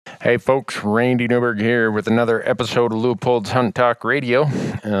Hey folks, Randy Newberg here with another episode of Leupold's Hunt Talk Radio.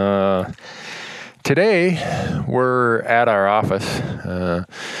 Today we're at our office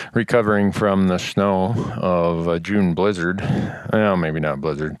recovering from the snow of a June blizzard. Well, maybe not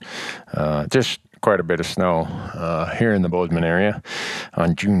blizzard, just quite a bit of snow here in the Bozeman area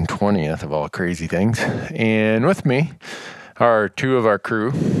on June 20th of all crazy things. And with me are two of our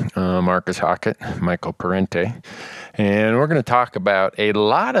crew, Marcus Hockett, Michael Parente. And we're going to talk about a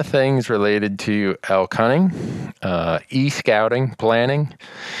lot of things related to elk hunting, e-scouting, planning,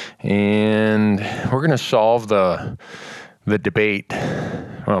 and we're going to solve the debate.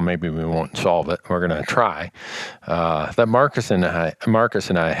 Well, maybe we won't solve it. We're going to try that Marcus and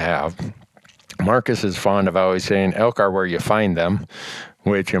I have. Marcus is fond of always saying elk are where you find them,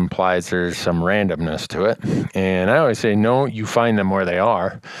 which implies there's some randomness to it. And I always say, no, you find them where they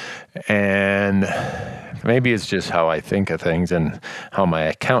are. And maybe it's just how I think of things and how my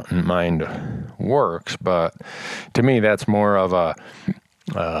accountant mind works. But to me, that's more of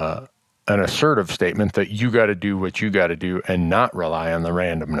an assertive statement that you got to do what you got to do and not rely on the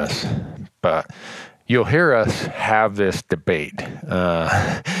randomness. But you'll hear us have this debate.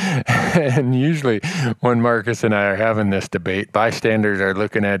 And usually when Marcus and I are having this debate, bystanders are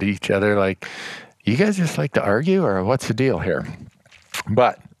looking at each other like, you guys just like to argue, or what's the deal here?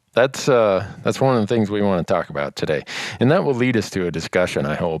 But that's one of the things we want to talk about today. And that will lead us to a discussion,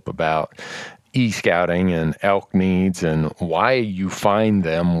 I hope, about e-scouting and elk needs and why you find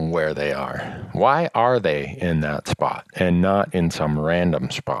them where they are. Why are they in that spot and not in some random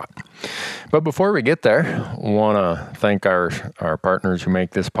spot? But before we get there, I want to thank our partners who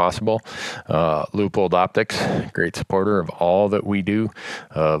make this possible. Leupold Optics, great supporter of all that we do,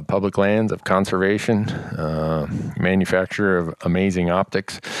 of public lands, of conservation, manufacturer of amazing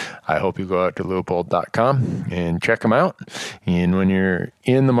optics. I hope you go out to leupold.com and check them out. And when you're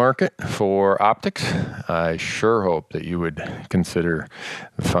in the market for optics, I sure hope that you would consider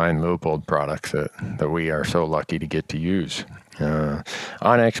the fine Leupold products that we are so lucky to get to use.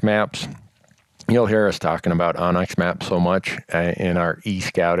 onX Maps. You'll hear us talking about onX Maps so much in our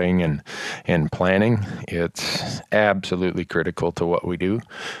e-scouting and planning. It's absolutely critical to what we do.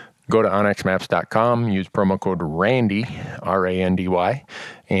 Go to onxmaps.com, use promo code RANDY, R-A-N-D-Y,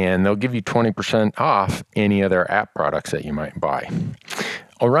 and they'll give you 20% off any other app products that you might buy.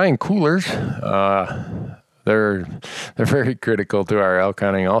 Orion Coolers, they're very critical to our elk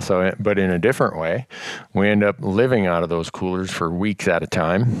hunting also, but in a different way. We end up living out of those coolers for weeks at a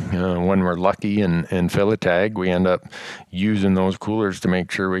time. When we're lucky and fill a tag, we end up using those coolers to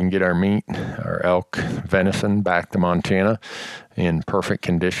make sure we can get our meat, our elk venison, back to Montana in perfect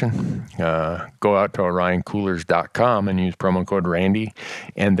condition. Go out to orioncoolers.com and use promo code RANDY,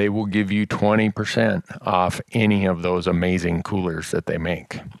 and they will give you 20% off any of those amazing coolers that they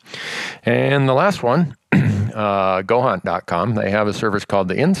make. And the last one, GoHunt.com. They have a service called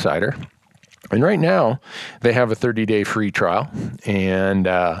The Insider. And right now, they have a 30-day free trial. And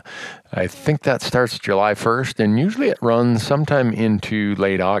I think that starts July 1st. And usually it runs sometime into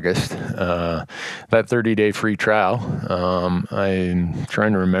late August, that 30-day free trial. I'm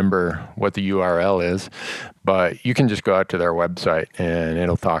trying to remember what the URL is. But you can just go out to their website, and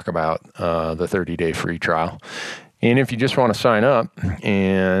it'll talk about the 30-day free trial. And if you just want to sign up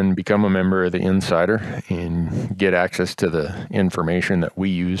and become a member of the Insider and get access to the information that we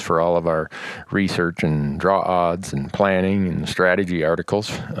use for all of our research and draw odds and planning and strategy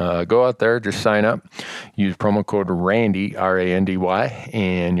articles, go out there, just sign up, use promo code RANDY, R-A-N-D-Y,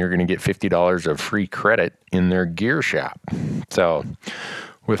 and you're going to get $50 of free credit in their gear shop. So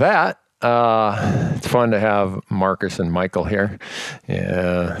with that, it's fun to have Marcus and Michael here.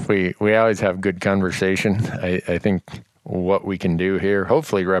 We always have good conversation. I think what we can do here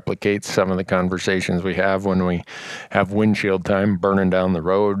hopefully replicates some of the conversations we have when we have windshield time burning down the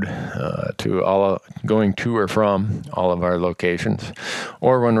road going to or from all of our locations,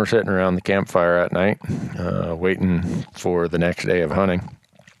 or when we're sitting around the campfire at night waiting for the next day of hunting.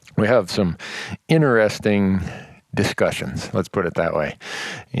 We have some interesting discussions, let's put it that way.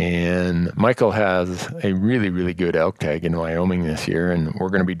 And Michael has a really, really good elk tag in Wyoming this year, and we're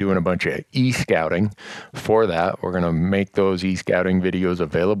going to be doing a bunch of e-scouting for that. We're going to make those e-scouting videos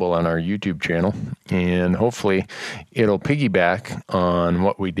available on our YouTube channel, and hopefully it'll piggyback on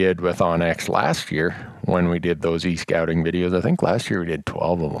what we did with onX last year when we did those e-scouting videos. I think last year we did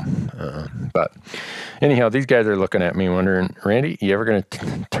 12 of them. But anyhow, these guys are looking at me wondering, Randy, you ever going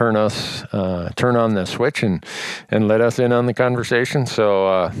to turn on the switch and let us in on the conversation? So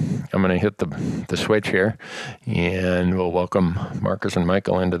I'm going to hit the switch here, and we'll welcome Marcus and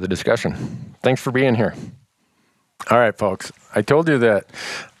Michael into the discussion. Thanks for being here. All right, folks. I told you that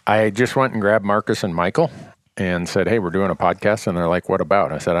I just went and grabbed Marcus and Michael and said, hey, we're doing a podcast. And they're like, what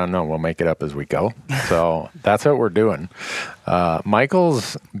about? I said, I don't know. We'll make it up as we go. So that's what we're doing.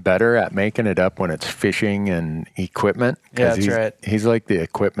 Michael's better at making it up when it's fishing and equipment. Yeah, that's right. He's like the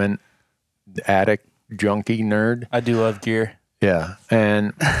equipment addict, junkie nerd. I do love gear. Yeah.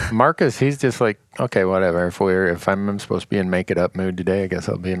 And Marcus, he's just like, okay, whatever. If I'm supposed to be in make it up mood today, I guess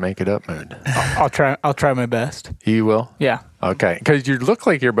I'll be in make it up mood. I'll try my best. You will? Yeah. Okay. Because you look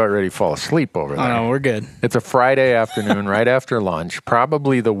like you're about ready to fall asleep over there. Oh, no, we're good. It's a Friday afternoon, right after lunch.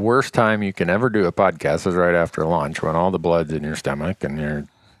 Probably the worst time you can ever do a podcast is right after lunch when all the blood's in your stomach and you're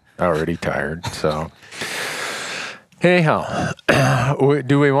already tired. So anyhow,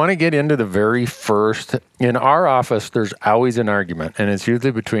 do we want to get into the very first? In our office, there's always an argument, and it's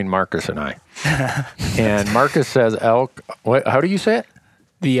usually between Marcus and I. And Marcus says elk. How do you say it?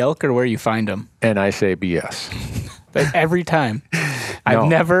 The elk are where you find them. And I say BS. But every time. I've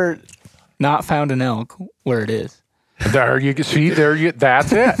never not found an elk where it is. There you see. There you.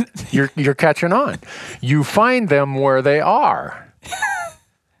 That's it. You're catching on. You find them where they are.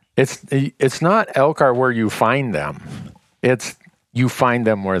 It's not elk are where you find them. It's you find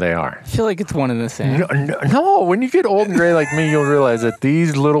them where they are. I feel like it's one and the same. No, when you get old and gray like me, you'll realize that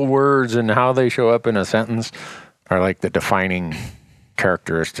these little words and how they show up in a sentence are like the defining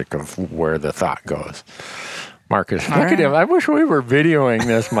characteristic of where the thought goes. Marcus, look at him. I wish we were videoing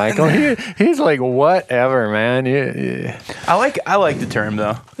this, Michael. He's like, whatever, man. I like the term,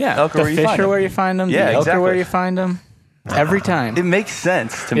 though. Yeah, elk the fish are where you find them. Yeah, the elk exactly. are where you find them. Every time. It makes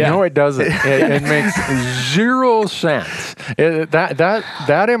sense to me. No, it doesn't. It makes zero sense.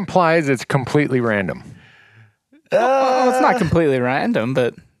 That implies it's completely random. Well, it's not completely random,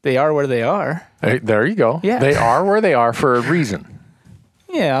 but they are where they are. There you go. Yeah. They are where they are for a reason.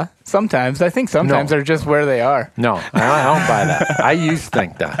 Yeah, sometimes. I think sometimes they're just where they are. No, I don't buy that. I used to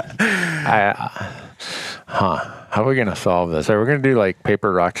think that. How are we going to solve this? Are we going to do like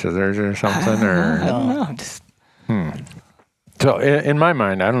paper, rock, scissors or something? I don't know. Just... So in my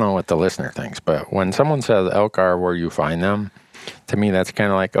mind, I don't know what the listener thinks, but when someone says elk are where you find them, to me, that's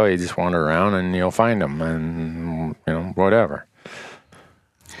kind of like, oh, you just wander around and you'll find them and, whatever.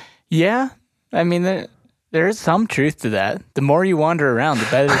 Yeah. I mean, there is some truth to that. The more you wander around, the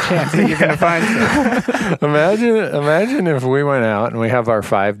better the chance that you're going to find something. Imagine if we went out and we have our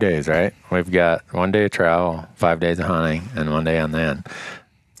 5 days, right? We've got 1 day of travel, 5 days of hunting, and 1 day on the end.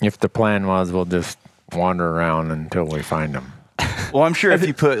 If the plan was we'll just wander around until we find them. Well, I'm sure if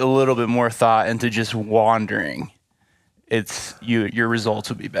you put a little bit more thought into just wandering, your results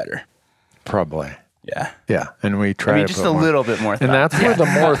would be better. Probably. Yeah. Yeah. And we try just a little bit more thought. And that's where the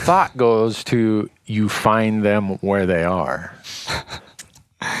more thought goes to you find them where they are.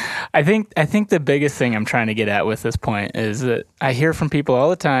 I think the biggest thing I'm trying to get at with this point is that I hear from people all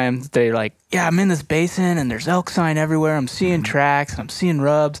the time. They're like, yeah, I'm in this basin and there's elk sign everywhere. I'm seeing tracks, I'm seeing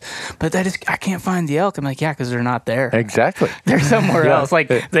rubs, but I can't find the elk. I'm like, yeah, because they're not there. Exactly. They're somewhere else.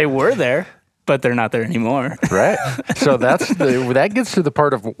 Like they were there, but they're not there anymore. Right. So that gets to the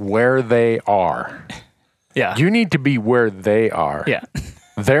part of where they are. Yeah. You need to be where they are. Yeah.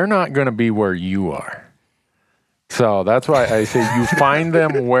 They're not going to be where you are. So that's why I say you find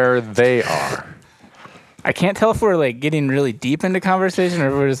them where they are. I can't tell if we're like getting really deep into conversation or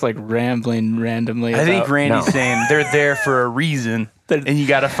if we're just like rambling randomly. I think Randy's saying they're there for a reason, and you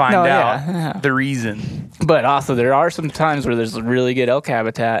got to find out the reason. But also, there are some times where there's really good elk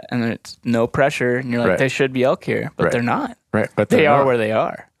habitat and it's no pressure, and you're like, they should be elk here, but they're not. Right, but they are where they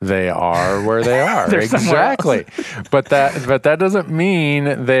are. They are where they are. Exactly. But that doesn't mean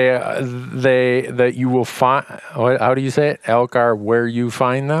that you will find. How do you say it? Elk are where you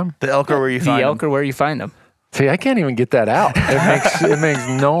find them. The elk are where you find them. The elk are where you find them. See, I can't even get that out. It makes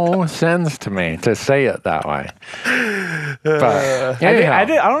no sense to me to say it that way. But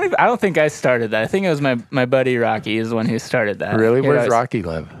I don't think I started that. I think it was my buddy Rocky is the one who started that. Really? Where's Rocky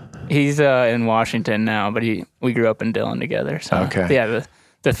live? He's in Washington now, but we grew up in Dillon together. So okay. Yeah,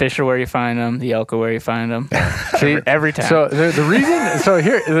 the fish are where you find them. The elk are where you find them. See, every time. So the reason. So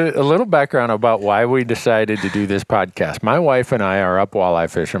here, a little background about why we decided to do this podcast. My wife and I are up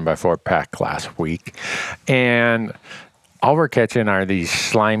walleye fishing by Fort Peck last week, and all we're catching are these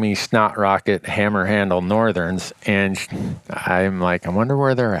slimy snot rocket hammer handle northerns, and I'm like, I wonder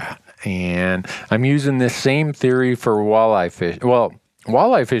where they're at. And I'm using this same theory for walleye fish. Well,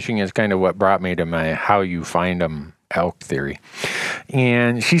 walleye fishing is kind of what brought me to my how you find them elk theory.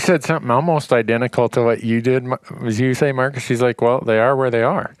 And she said something almost identical to what you did. Was you say, Marcus? She's like, well, they are where they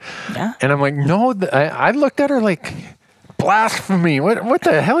are. Yeah. And I'm like, no, I looked at her like, blasphemy. What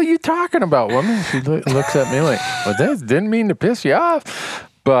the hell are you talking about, woman? She looks at me like, well, that didn't mean to piss you off.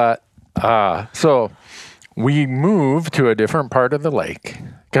 But so we moved to a different part of the lake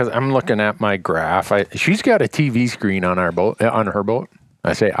because I'm looking at my graph. She's got a TV screen on our boat, on her boat.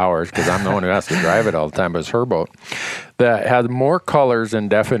 I say ours because I'm the one who has to drive it all the time, but it's her boat that has more colors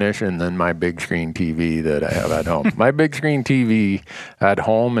and definition than my big screen TV that I have at home. My big screen TV at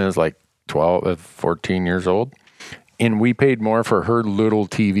home is like 14 years old, and we paid more for her little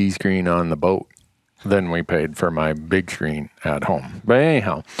TV screen on the boat than we paid for my big screen at home. But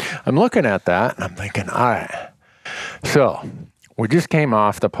anyhow, I'm looking at that and I'm thinking, all right, so we just came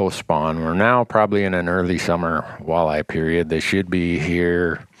off the post spawn. We're now probably in an early summer walleye period. They should be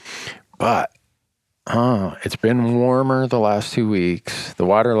here, but it's been warmer the last 2 weeks. The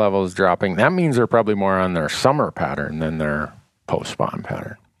water level is dropping. That means they're probably more on their summer pattern than their post spawn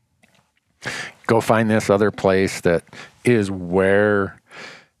pattern. Go find this other place that is where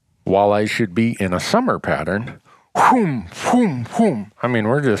walleye should be in a summer pattern. Whoom, whoom, whoom. I mean,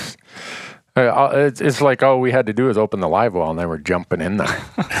 we're just... it's like all we had to do is open the live well and they were jumping in there.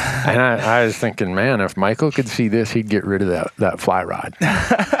 And I was thinking, man, if Michael could see this, he'd get rid of that fly rod.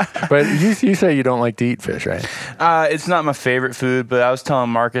 But you say you don't like to eat fish, right? It's not my favorite food, but I was telling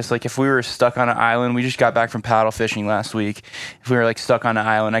Marcus, like, if we were stuck on an island, we just got back from paddle fishing last week. If we were like stuck on an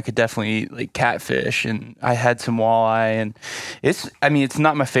island, I could definitely eat like catfish, and I had some walleye, and it's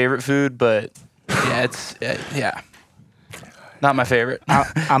not my favorite food, but yeah, not my favorite.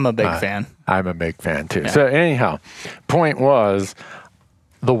 I'm a big fan. I'm a big fan too. Yeah. So anyhow, point was,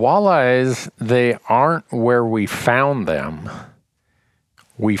 the walleyes, they aren't where we found them.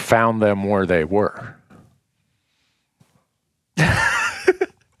 We found them where they were.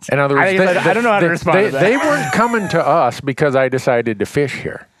 In other words, I don't know how to respond to that. They weren't coming to us because I decided to fish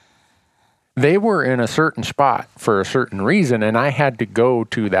here. They were in a certain spot for a certain reason, and I had to go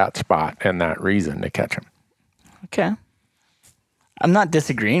to that spot and that reason to catch them. Okay. I'm not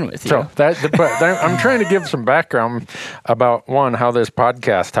disagreeing with you. So but I'm trying to give some background about, one, how this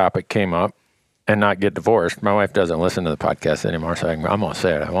podcast topic came up and not get divorced. My wife doesn't listen to the podcast anymore, so I'm going to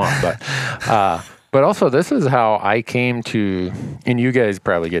say it I want. But also, this is how I came to, and you guys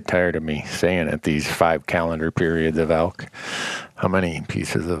probably get tired of me saying it, these 5 calendar periods of elk. How many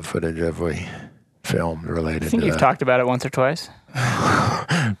pieces of footage have we filmed related to that? I think you've talked about it once or twice.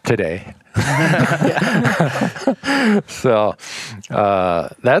 Today. So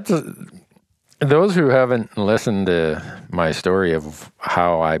that's those who haven't listened to my story of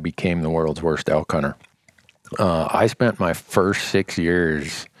how I became the world's worst elk hunter. I spent my first 6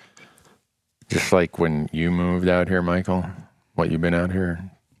 years, just like when you moved out here, Michael. What, you've been out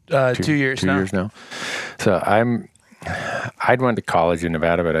here? 2 years now. 2 years now. So I'd went to college in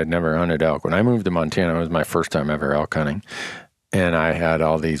Nevada, but I'd never hunted elk. When I moved to Montana, it was my first time ever elk hunting. And I had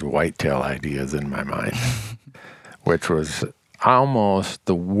all these whitetail ideas in my mind, which was almost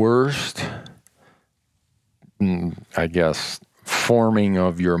the worst, I guess, forming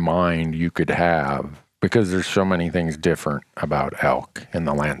of your mind you could have, because there's so many things different about elk and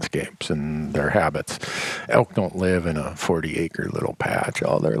the landscapes and their habits. Elk don't live in a 40-acre little patch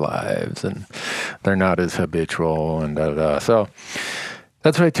all their lives, and they're not as habitual and da-da-da. So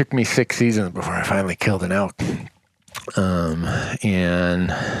that's why it took me 6 seasons before I finally killed an elk.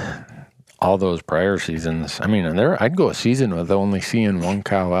 And all those prior seasons, I mean, I'd go a season with only seeing 1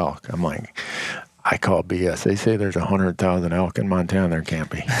 cow elk. I'm like, I call BS. They say there's 100,000 elk in Montana. There can't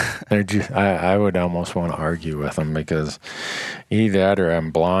be. They're just, I would almost want to argue with them, because either that or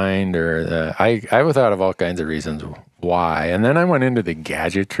I'm blind, or I was thought of all kinds of reasons why. And then I went into the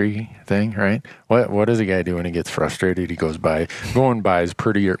gadgetry thing, right? What does a guy do when he gets frustrated? He goes by his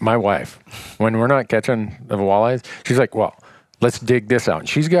prettier. My wife, when we're not catching the walleyes, she's like, well, let's dig this out. And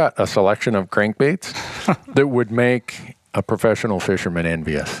she's got a selection of crankbaits that would make a professional fisherman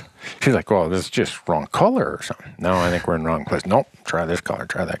envious. She's like, well, this is just wrong color or something. No, I think we're in the wrong place. Nope, try this color,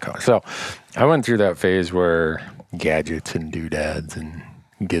 try that color. So I went through that phase where gadgets and doodads and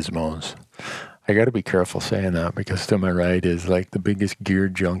gizmos. I got to be careful saying that, because to my right is like the biggest gear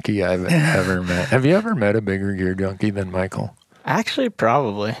junkie I've ever met. Have you ever met a bigger gear junkie than Michael? Actually,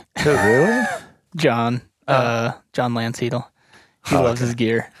 probably. Really? John Lanceedle. He loves his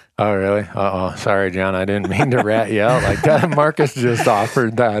gear. Oh, really? Uh-oh. Sorry, John. I didn't mean to rat you out like that. Marcus just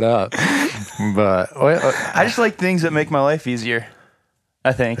offered that up. But I just like things that make my life easier,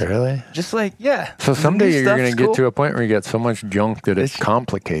 I think. Really? Just like, yeah. So someday you're going to get to a point where you get so much junk that it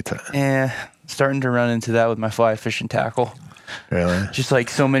complicates it. Yeah. Starting to run into that with my fly fishing tackle. Really? Just like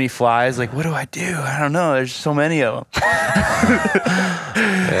so many flies. Like, what do I do? I don't know. There's so many of them.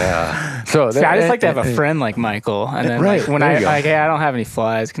 Yeah. So I just like to have a friend like Michael, and then right, like, when I don't have any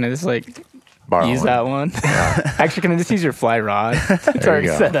flies, can I just like borrow use one. that one. Actually, can I just use your fly rod? It's There you already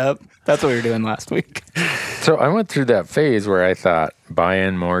go. set up. That's what we were doing last week. So I went through that phase where I thought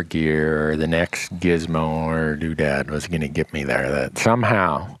buying more gear or the next gizmo or doodad was going to get me there. That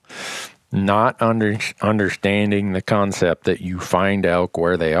somehow not understanding the concept that you find elk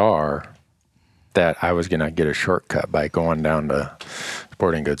where they are, that I was going to get a shortcut by going down to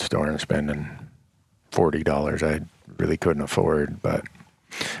sporting goods store and spending $40 I really couldn't afford. But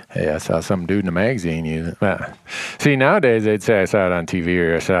hey, I saw some dude in a magazine use it. See, nowadays they'd say I saw it on TV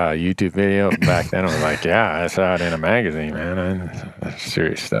or I saw a YouTube video. Back then I was like, yeah, I saw it in a magazine, man. And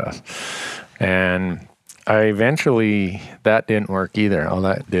serious stuff. And I eventually, that didn't work either. All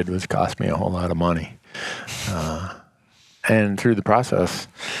that did was cost me a whole lot of money. And through the process,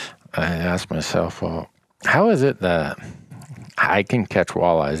 I asked myself, well, how is it that I can catch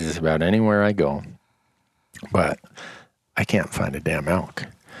walleyes just about anywhere I go, but I can't find a damn elk?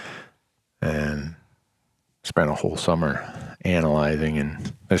 And spent a whole summer analyzing,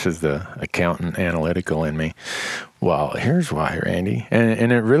 and this is the accountant analytical in me. Well, here's why, Randy.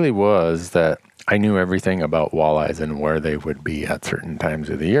 And it really was that I knew everything about walleyes and where they would be at certain times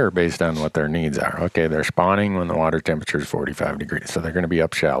of the year based on what their needs are. Okay, they're spawning when the water temperature is 45 degrees, so they're going to be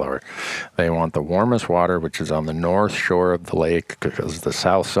up shallower. They want the warmest water, which is on the north shore of the lake, because the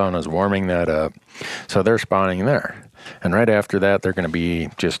south sun is warming that up. So they're spawning there. And right after that, they're going to be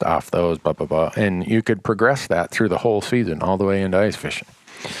just off those, blah, blah, blah. And you could progress that through the whole season, all the way into ice fishing.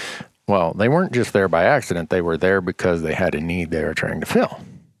 Well, they weren't just there by accident. They were there because they had a need they were trying to fill.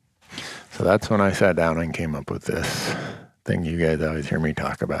 So that's when I sat down and came up with this thing you guys always hear me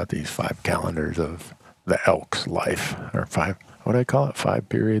talk about, these 5 calendars of the elk's life, or 5, what do I call it? 5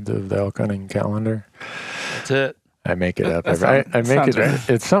 periods of the elk hunting calendar. That's it. I make it up. That I make sounds it. right.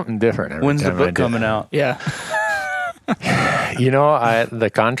 It's something different every When's the time I book do it. coming out? Yeah. You know, the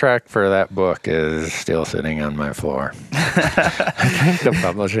contract for that book is still sitting on my floor. I think the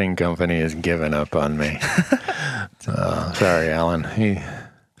publishing company has given up on me. Sorry, Alan.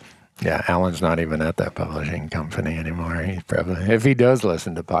 Alan's not even at that publishing company anymore. He's probably, if he does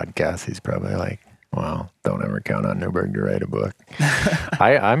listen to podcasts, he's probably like, well, don't ever count on Newberg to write a book.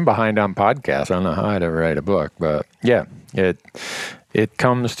 I'm behind on podcasts. I don't know how I'd ever write a book, but yeah, it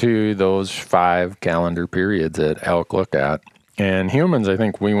comes to those 5 calendar periods that elk look at. And humans, I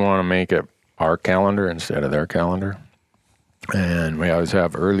think we want to make it our calendar instead of their calendar. And we always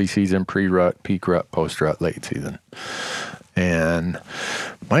have early season, pre-rut, peak rut, post-rut, late season. And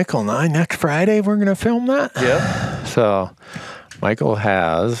Michael and I, next Friday, we're going to film that. Yep. So Michael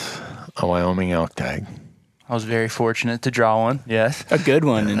has a Wyoming elk tag. I was very fortunate to draw one. Yes. A good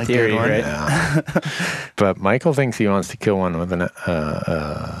one in A theory, good one. right? Yeah. But Michael thinks he wants to kill one with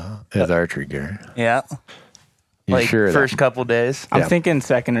his archery gear. Yeah. You Like sure of first that? couple days. I'm Yeah. thinking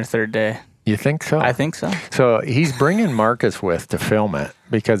second or third day. You think so? I think so. So he's bringing Marcus with to film it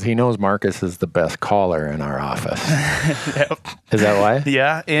because he knows Marcus is the best caller in our office. Yep. Is that why?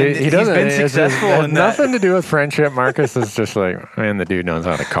 Yeah, and He he's doesn't. been It's successful has in that. nothing to do with friendship. Marcus is just like, man, the dude knows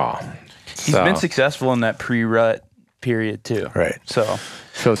how to call. He's been successful in that pre-rut period too. Right. So,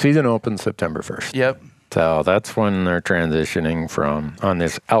 season opens September 1st. yep. So that's when they're transitioning from, on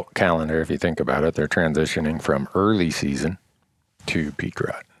this elk calendar, if you think about it, they're transitioning from early season to peak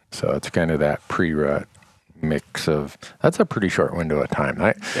rut. So it's kind of that pre-rut mix of, that's a pretty short window of time.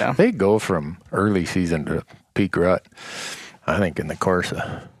 Yeah. They go from early season to peak rut, I think, in the course of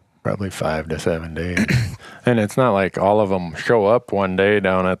probably 5 to 7 days. And it's not like all of them show up one day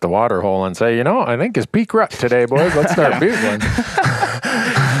down at the water hole and say, I think it's peak rut today, boys. Let's start bugling.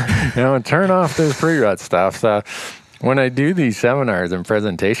 And turn off this pre-rut stuff. So when I do these seminars and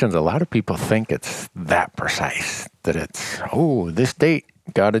presentations, a lot of people think it's that precise, that it's, this date,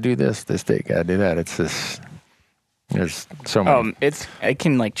 got to do this date, got to do that. It's just, there's so many. It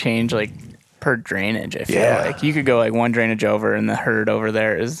can like change like per drainage. I feel Yeah. like you could go like one drainage over, and the herd over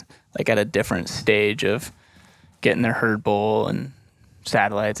there is like at a different stage of getting their herd bowl and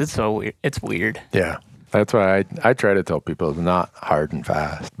satellites. It's so weird. It's weird. Yeah. That's why I try to tell people it's not hard and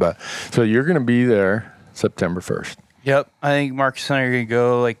fast. But so you're going to be there September 1st. Yep. I think Marcus and I are going to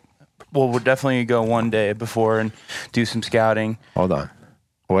go we're definitely going to go one day before and do some scouting. Hold on.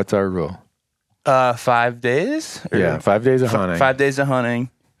 What's our rule? 5 days? Yeah, 5 days of hunting. 5 days of hunting.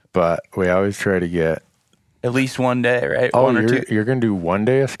 But we always try to get. At least one day, right? Oh, One or two. you're going to do 1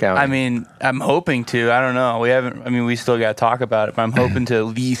 day of scouting. I mean, I'm hoping to. I don't know. We still got to talk about it, but I'm hoping to at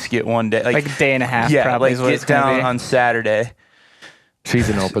least get one day. Like a day and a half, yeah, probably. like is what it's get gonna down be. on Saturday,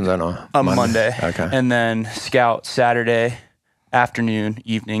 Season opens on a Monday. Okay. And then scout Saturday afternoon,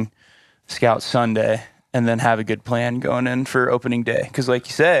 evening, scout Sunday, and then have a good plan going in for opening day. Because like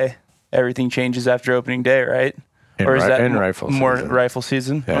you say, everything changes after opening day, right? In Or is that in rifle more season. rifle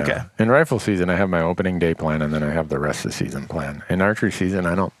season? Yeah. Okay. In rifle season, I have my opening day plan, and then I have the rest of the season plan. In archery season,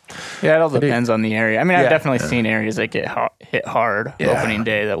 I don't. Yeah, it all depends on the area. I mean, Yeah. I've definitely seen areas that get hit hard Yeah. opening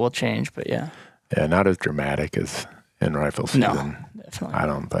day that will change, but yeah. Yeah, not as dramatic as in rifle season. No, definitely. I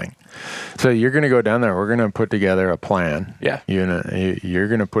don't think. So you're going to go down there. We're going to put together a plan. Yeah. You're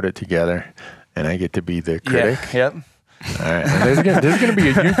going to put it together, and I get to be the critic. Yeah. Yep. All right. And there's going to be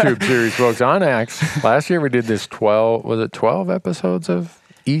a YouTube series, folks. On Axe. Last year we did this 12 episodes of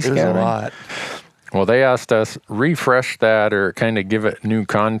It was a e-scouting? lot. Well, they asked us refresh that or kind of give it new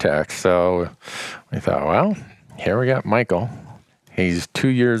context. So we thought, well, here we got Michael. He's 2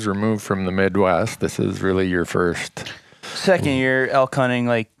 years removed from the Midwest. This is really your first. Second year elk hunting,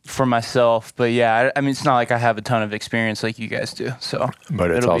 like for myself, but yeah, I mean, it's not like I have a ton of experience like you guys do. So, But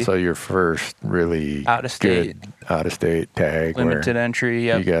it's it'll be also your first really Out of state. good out-of-state tag. limited where entry.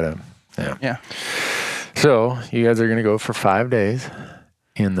 You Yep. got to, Yeah. So you guys are going to go for 5 days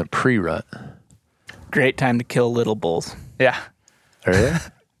in the pre-rut. Great time to kill little bulls. Yeah. Are you?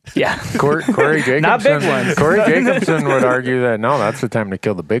 Yeah. Corey Jacobson. Not big ones. Corey Jacobson would argue that no, that's the time to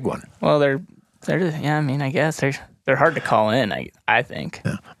kill the big one. Well, they're yeah, I mean, I guess they're hard to call in, I think.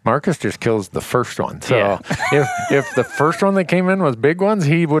 Yeah. Marcus just kills the first one. So Yeah. if the first one that came in was big ones,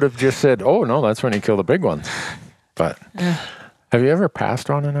 he would have just said, "Oh no, that's when you kill the big ones." But have you ever passed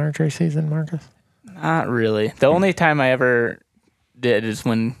on an archery season, Marcus? Not really. The only time I ever did is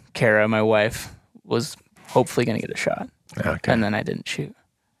when Kara, my wife, was hopefully going to get a shot, Okay. and then I didn't shoot.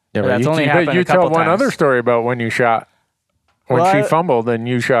 Yeah, But that's only but happened you a couple tell one times. other story about when you shot. When Well, she I- fumbled and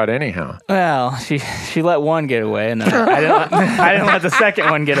you shot anyhow. Well, she let one get away, and then I didn't let the second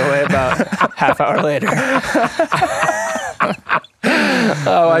one get away about half hour later.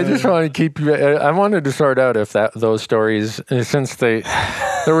 Oh, I just want to keep you. I wanted to sort out if those stories, since there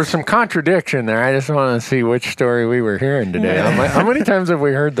was some contradiction there. I just want to see which story we were hearing today. How many times have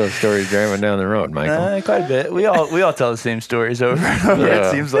we heard those stories driving down the road, Michael? Quite a bit. We all tell the same stories over and over. Yeah.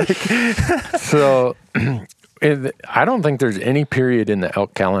 It seems like. So, I don't think there's any period in the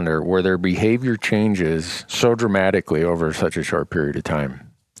elk calendar where their behavior changes so dramatically over such a short period of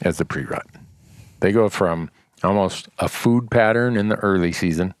time as the pre-rut. They go from almost a food pattern in the early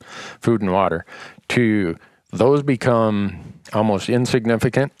season, food and water, to those become almost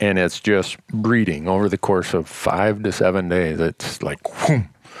insignificant, and it's just breeding over the course of 5 to 7 days. It's like, whoom.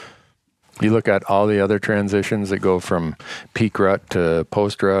 You look at all the other transitions that go from peak rut to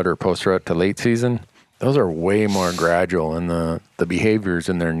post rut or post rut to late season. Those are way more gradual, and the behaviors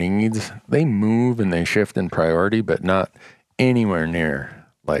and their needs, they move and they shift in priority, but not anywhere near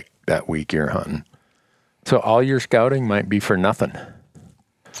like that week you're hunting. So all your scouting might be for nothing.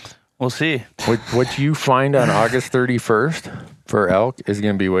 We'll see. What you find on August 31st for elk is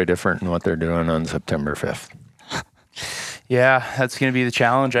going to be way different than what they're doing on September 5th. Yeah, that's going to be the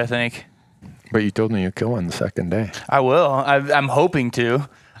challenge, I think. But you told me you kill on the second day. I will. I'm hoping to.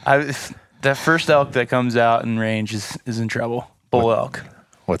 That first elk that comes out in range is in trouble. Bull elk.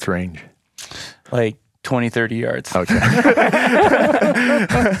 What's range? Like 20, 30 yards. Okay.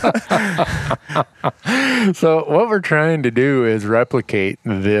 So what we're trying to do is replicate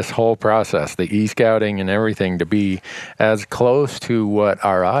this whole process, the e-scouting and everything, to be as close to what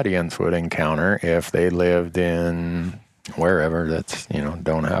our audience would encounter if they lived in wherever that's,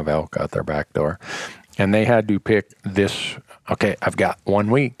 don't have elk out their back door. And they had to pick this, okay, I've got 1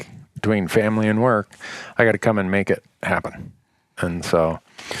 week between family and work. I got to come and make it happen. And so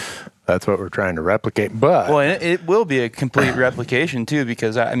that's what we're trying to replicate. But Well, and it will be a complete replication too,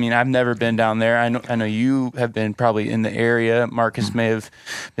 because I mean I've never been down there. I know you have been probably in the area. Marcus may have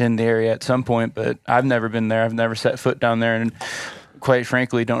been in the area at some point, but I've never been there. I've never set foot down there, and quite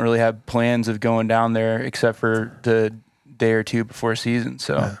frankly, don't really have plans of going down there except for the day or two before season.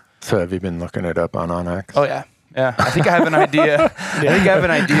 So have you been looking it up on Onyx? Oh yeah. Yeah, I think I have an idea. I think I have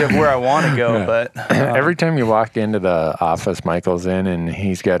an idea of where I want to go, but Every time you walk into the office, Michael's in and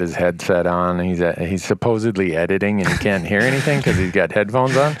he's got his headset on. He's supposedly editing and he can't hear anything because he's got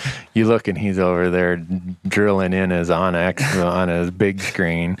headphones on. You look and he's over there drilling in his Onyx on his big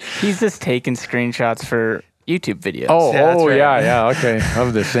screen. He's just taking screenshots for YouTube videos. Yeah, that's right. yeah, okay.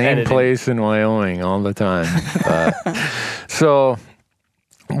 Of the same Editing. place in Wyoming all the time. So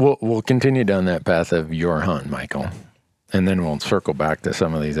we'll continue down that path of your hunt, Michael, and then we'll circle back to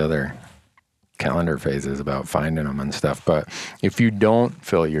some of these other calendar phases about finding them and stuff. But if you don't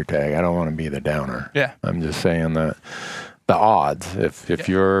fill your tag, I don't want to be the downer. Yeah. I'm just saying that the odds, if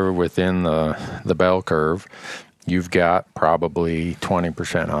you're within the bell curve, you've got probably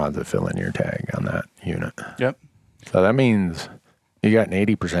 20% odds of filling your tag on that unit. yep. So that means you got an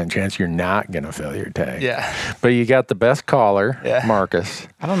 80% chance you're not going to fill your tag. Yeah. But you got the best caller, Yeah. Marcus.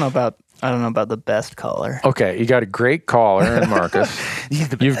 I don't know about the best caller. Okay, you got a great caller in Marcus.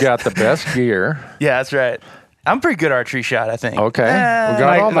 You've got the best gear. Yeah, that's right. I'm pretty good archery shot, I think. Okay, we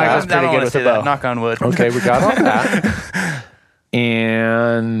got all Michael's that. pretty good with the bow. Knock on wood. Okay, we got all that.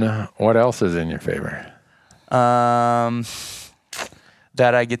 And what else is in your favor?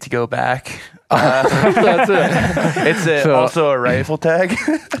 That I get to go back. That's it. It's also a rifle tag.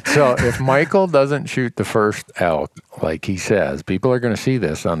 So if Michael doesn't shoot the first elk, like he says, people are going to see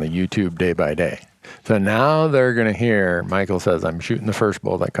this on the YouTube day by day. So now they're going to hear Michael says, I'm shooting the first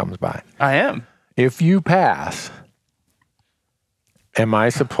bull that comes by. I am. If you pass, am I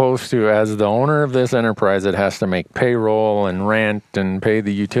supposed to, as the owner of this enterprise that has to make payroll and rent and pay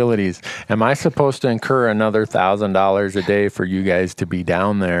the utilities, am I supposed to incur another $1,000 a day for you guys to be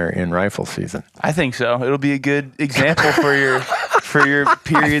down there in rifle season? I think so. It'll be a good example for your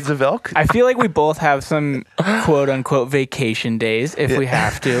periods of elk. I feel like we both have some quote unquote vacation days. If we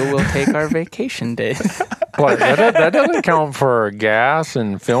have to, we'll take our vacation days. But that doesn't count for gas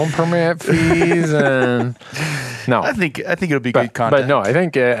and film permit fees and no. I think it'll be good content. But no, I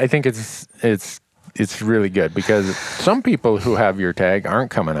think it's really good because some people who have your tag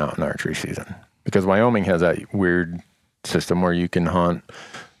aren't coming out in archery season because Wyoming has that weird system where you can hunt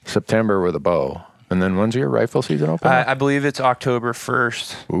September with a bow. And then when's your rifle season open? I believe it's October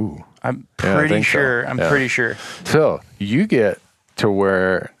 1st. Ooh. I'm Yeah, I pretty think so. sure. I'm Yeah. pretty sure. So you get to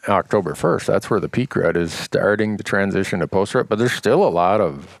where October 1st, that's where the peak rut is starting to transition to post rut, but there's still a lot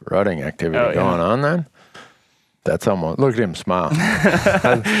of rutting activity going on then. That's almost, look at him smile.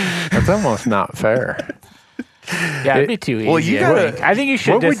 That's almost not fair. Yeah, it'd be too easy. Well, you gotta- I think you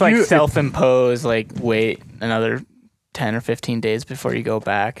should what just would you- self-impose, wait another 10 or 15 days before you go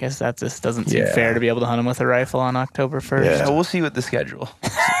back, because that just doesn't seem Yeah. fair to be able to hunt them with a rifle on October 1st. Yeah. So we'll see what the schedule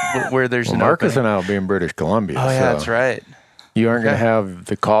where there's Well, an Marcus opening. and I will be in British Columbia. Oh yeah, so that's right. You aren't going to Okay. have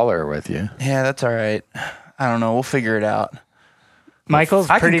the caller with you. Yeah, that's all right. I don't know. We'll figure it out. Michael's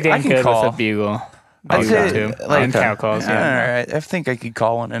I can- pretty I damn can good call. with a bugle. I'd Bugle say, too. like- And cow calls, All yeah. right. I think I could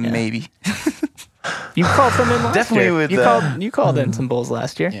call on him maybe. You called some in last Definitely year. with, You called in some bulls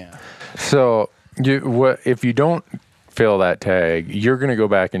last year. Yeah. So if you don't fill that tag, you're going to go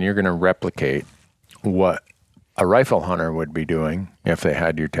back and you're going to replicate what a rifle hunter would be doing if they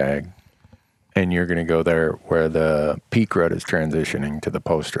had your tag. And you're going to go there where the peak rut is transitioning to the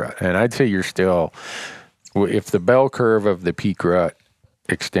post rut. And I'd say you're still, if the bell curve of the peak rut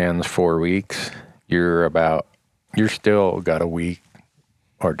extends 4 weeks, you're still got a week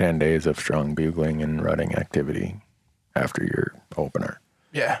or 10 days of strong bugling and rutting activity after your opener.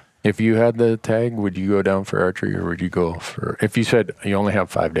 Yeah. If you had the tag, would you go down for archery or would you go for, if you said you only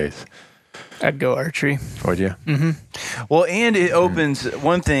have 5 days, I'd go archery. would you? Well, and it opens,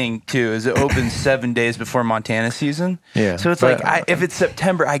 one thing too, is it opens 7 days before Montana season. Yeah, So it's but- if it's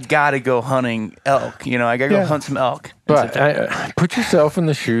September, I got to go hunting elk. I got to go Yeah. hunt some elk. in But September. put yourself in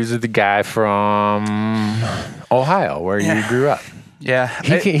the shoes of the guy from Ohio where you Yeah. grew up. Yeah.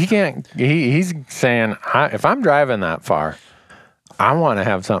 He's saying, if I'm driving that far, I want to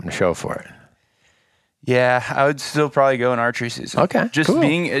have something to show for it. Yeah, I would still probably go in archery season. Okay, just cool.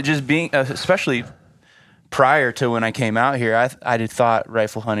 being, especially prior to when I came out here, I did thought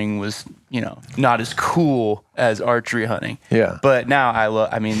rifle hunting was, not as cool as archery hunting. Yeah. But now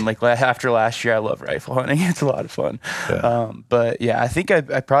after last year, I love rifle hunting. It's a lot of fun. Yeah. But yeah, I think I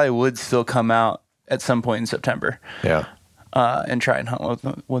probably would still come out at some point in September, Yeah. and try and hunt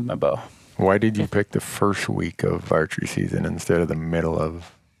with my bow. Why did you pick the first week of archery season instead of the middle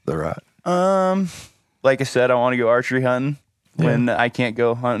of the rut? Like I said, I want to go archery hunting when I can't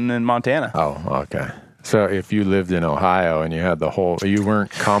go hunting in Montana. Oh, okay. So if you lived in Ohio and you had you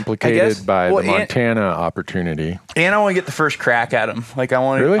weren't complicated by the Montana opportunity. And I want to get the first crack at them. I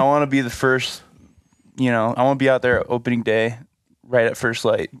want Really? to be the first. I want to be out there opening day, right at first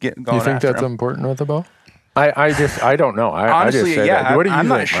light, going You think after that's 'em. important with the bow? I don't know. I just Honestly, say yeah, that. What do you I'm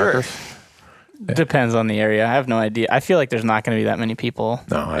not think, sure. Marcus? Depends on the area. I have no idea. I feel like there's not going to be that many people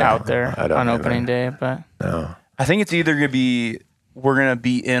No, I out don't- there I don't on either. opening day, but No. I think it's either gonna be we're gonna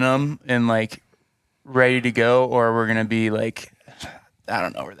be in them and ready to go, or we're gonna be I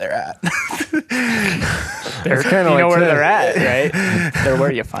don't know where they're at. It's kind you of know like where this. they're at, right? They're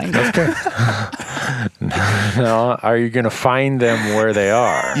where you find them. No, are you going to find them where they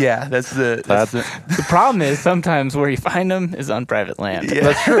are? Yeah, that's the The problem is sometimes where you find them is on private land.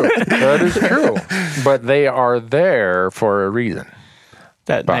 That's true. That is true. But they are there for a reason.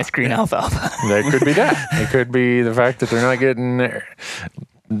 That nice green alfalfa. That could be that. It could be the fact that they're not getting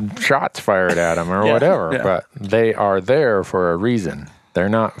shots fired at them or Yeah, whatever. yeah. But they are there for a reason. They're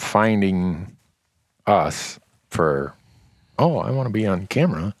not finding us for, oh, I want to be on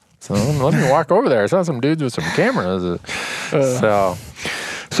camera. So let me walk over there. I saw some dudes with some cameras.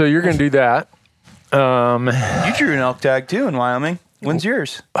 So you're going to do that. You drew an elk tag too in Wyoming. When's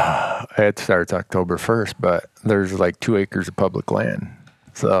yours? It starts October 1st, but there's like 2 acres of public land.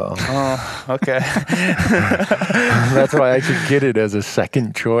 So Oh, okay. that's why I could get it as a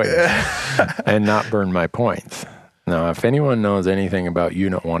second choice and not burn my points. Now, if anyone knows anything about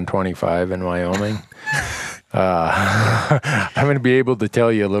Unit 125 in Wyoming, I'm going to be able to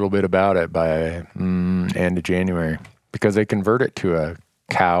tell you a little bit about it by end of January because they convert it to a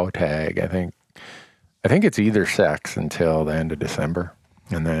cow tag. I think it's either sex until the end of December,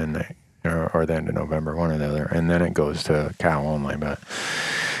 and then or the end of November, one or the other, and then it goes to cow only. But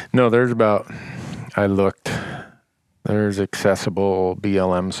no, there's accessible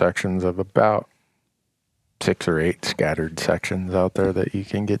BLM sections of about 6 or 8 scattered sections out there that you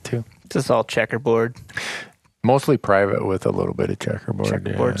can get to. Just all checkerboard. Mostly private with a little bit of checkerboard.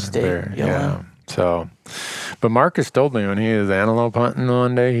 Checkerboard state, there, yeah. So, but Marcus told me when he was antelope hunting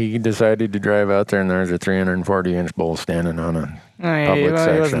one day, he decided to drive out there and there's a 340-inch bull standing on a public He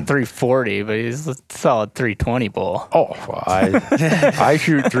section. wasn't 340, but he's a solid 320 bull. Oh, well, I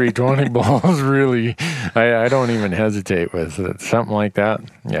shoot 320 balls really. I don't even hesitate with it. Something like that.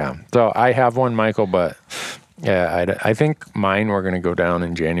 Yeah. So I have one, Michael, but yeah, I think mine we're going to go down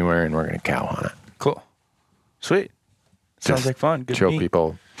in January and we're going to cow hunt it. Cool. Sweet. Sounds Just like fun. Good show meat.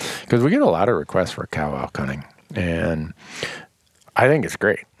 people, because we get a lot of requests for cow elk hunting, and I think it's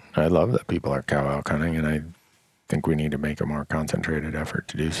great. I love that people are cow elk hunting, and I think we need to make a more concentrated effort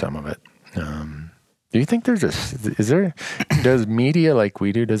to do some of it. Do you think does media like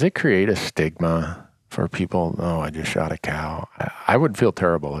we do, does it create a stigma for people? Oh, I just shot a cow. I would feel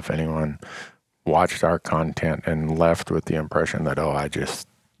terrible if anyone watched our content and left with the impression that, oh, I just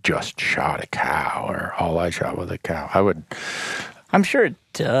shot a cow, or all I shot was a cow. I'm sure it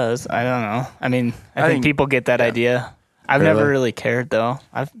does. I don't know. I mean, I think think- people get that idea. I've Really? never really cared, though.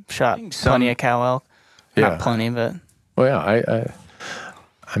 I've shot think some- plenty of cow elk. Yeah. Not plenty, but Well, yeah,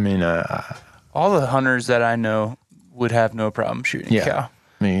 I mean, All the hunters that I know would have no problem shooting Yeah. a cow.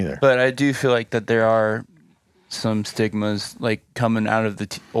 me either. But I do feel like that there are some stigmas like coming out of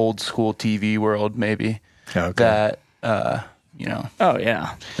the old school TV world, maybe Okay. that oh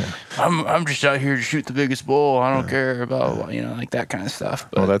yeah. I'm just out here to shoot the biggest bull. I don't care about like that kind of stuff.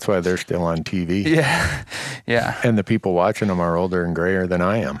 But Well, that's why they're still on TV. yeah, yeah. And the people watching them are older and grayer than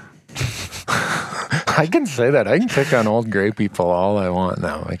I am. I can say that. I can pick on old gray people all I want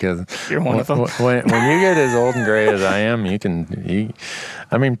now because You're one of them. When you get as old and gray as I am,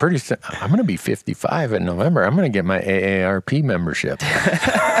 I mean, pretty soon, I'm going to be 55 in November. I'm going to get my AARP membership.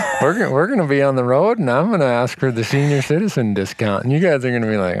 We're going to be on the road, and I'm going to ask for the senior citizen discount. And you guys are going to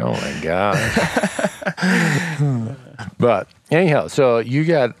be like, oh, my God. But anyhow, so you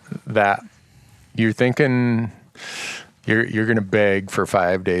got that. You're thinking you're going to beg for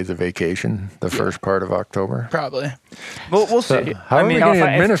 5 days of vacation the first part of October? Probably. We'll see. How are we going if to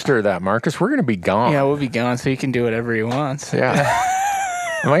I- administer that, Marcus? We're going to be gone. Yeah, we'll be gone, so he can do whatever he wants. Yeah.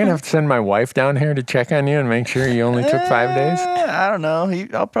 Am I going to have to send my wife down here to check on you and make sure you only took 5 days? I don't know.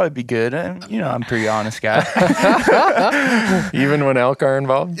 I'll probably be good. I'm a pretty honest guy. Even when elk are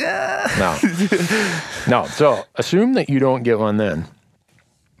involved? Yeah. No. So assume that you don't get one then.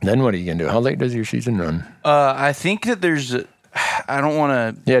 Then what are you going to do? How late does your season run? I think that I don't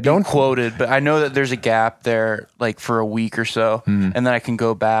want to don't quoted, but I know that there's a gap there, like for a week or so, and then I can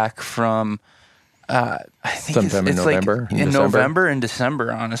go back from. I think Sometime in it's November, like in in December? November and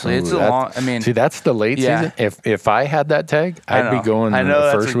December. Honestly, it's Ooh, a that- long. I mean, See, that's the late Yeah. season. If I had that tag, I'd be know. going I know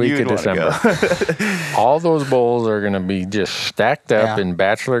the that's first where week of you'd wanna December. All those bulls are going to be just stacked up Yeah. in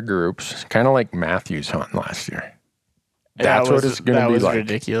bachelor groups, kind of like Matthews hunting last year. That That's what was- it's going to that be was like.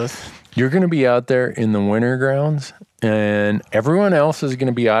 ridiculous. You're going to be out there in the winter grounds, and everyone else is going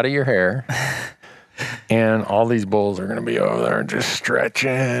to be out of your hair. And all these bulls are going to be over there just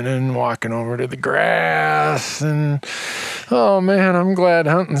stretching and walking over to the grass. And, oh, man, I'm glad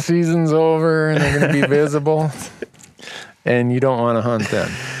hunting season's over and they're going to be visible. And you don't want to hunt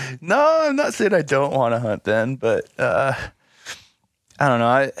then. no, I'm not saying I don't want to hunt then, but I don't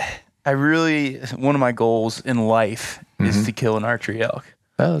know. I really one of my goals in life is to kill an archery elk.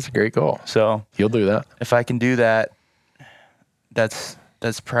 Oh, that's a great goal. So You'll do that. if I can do that, that's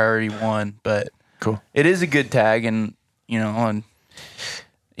priority one. But Cool. it is a good tag, and I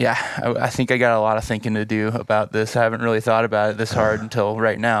think I got a lot of thinking to do about this. I haven't really thought about it this hard until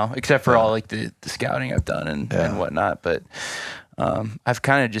right now, except for all like the scouting I've done and whatnot. But I've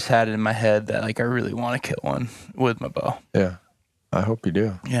kind of just had it in my head that like I really want to kill one with my bow. Yeah. I hope you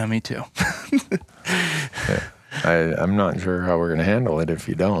do. Yeah, me too. I'm not sure how we're going to handle it if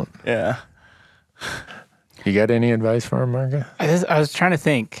you don't. Yeah. You got any advice for him, Margaret? I was trying to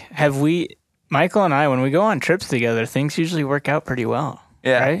think. Michael and I, when we go on trips together, things usually work out pretty well.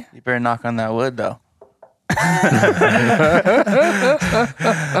 Yeah. Right? You better knock on that wood though.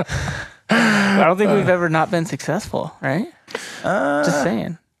 I don't think we've ever not been successful, right? Just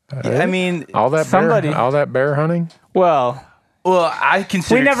saying. I mean, All that bear hunting? Well, I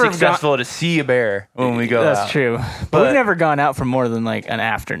consider We never it successful to see a bear when we go out. that's true. But But- we've never gone out for more than like an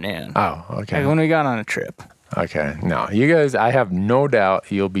afternoon. Oh, okay. Like when we got on a trip. Okay. No, you guys, I have no doubt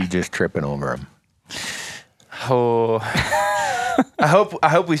you'll be just tripping over them. Oh, I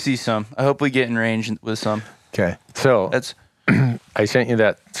hope we see some. I hope we get in range with some. Okay. So That's I sent you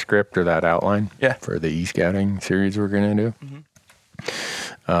that script or that outline Yeah. for the e-scouting series we're going to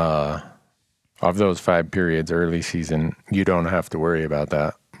do. Of those 5 periods, early season, you don't have to worry about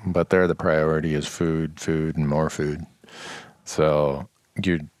that. But there, the priority is food, and more food. So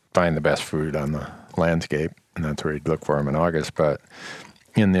you'd find the best food on the landscape, and that's where you'd look for them in August. But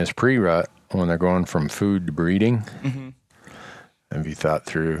in this pre-rut, when they're going from food to breeding, have you thought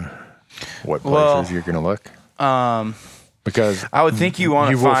through what places you're going to look? Because I would think you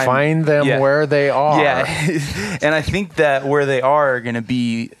want to will find them Yeah. where they are. Yeah, and I think that where they are going to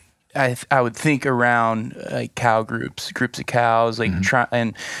be, I would think around like cow groups of cows, like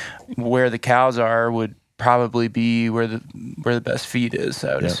and where the cows are would probably be where the best feed is.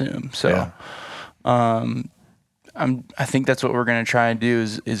 I would assume. So, I think that's what we're going to try and do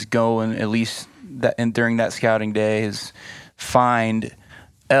is go and at least that and during that scouting day is find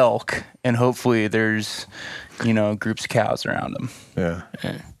elk, and hopefully there's groups of cows around them. Yeah.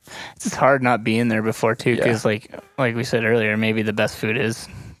 It's just hard not being there before too, Yeah. because like we said earlier, maybe the best food is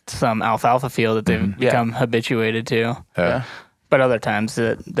some alfalfa field that they've become habituated to. Yeah. But other times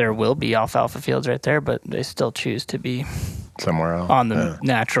there will be alfalfa fields right there, but they still choose to be Somewhere else. on the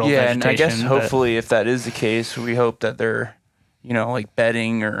natural Yeah, vegetation. and I guess but hopefully if that is the case, we hope that they're, like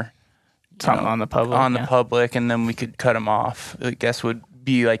bedding or something on the public. the public, and then we could cut them off. I guess would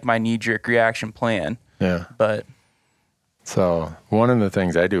be like my knee-jerk reaction plan. Yeah. But So one of the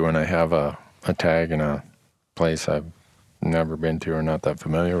things I do when I have a tag in a place I've never been to or not that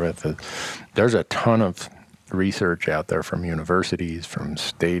familiar with is there's a ton of research out there from universities, from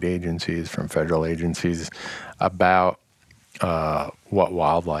state agencies, from federal agencies about what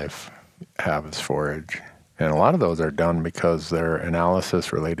wildlife have as forage. And a lot of those are done because they're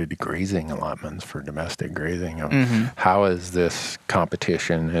analysis related to grazing allotments for domestic grazing. Of how is this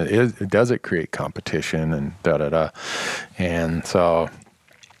competition? Does it create competition and da-da-da? And so,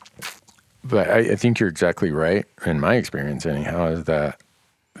 but I think you're exactly right, in my experience anyhow, is that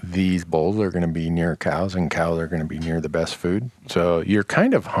these bulls are going to be near cows and cows are going to be near the best food. So you're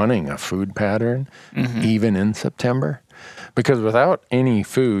kind of hunting a food pattern even in September, because without any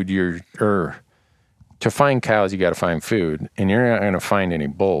food, to find cows, you got to find food, and you're not going to find any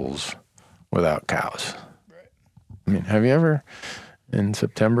bulls without cows. Right. I mean, have you ever in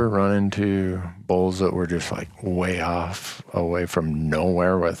September run into bulls that were just like way off, away from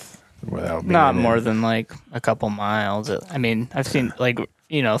nowhere without being not in? more than like a couple miles. I mean, I've seen like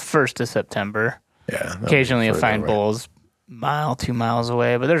 1st of September. Yeah. that'll be Occasionally you'll further find away. bulls mile, 2 miles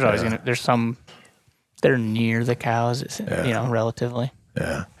away, but there's always there's some they're near the cows, relatively.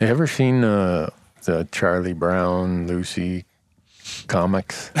 Yeah. You ever seen the Charlie Brown, Lucy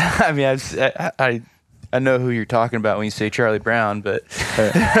comics? I mean, I know who you're talking about when you say Charlie Brown, but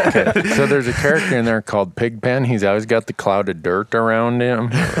Okay. So there's a character in there called Pigpen. He's always got the cloud of dirt around him,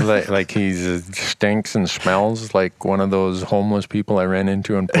 like he stinks and smells like one of those homeless people I ran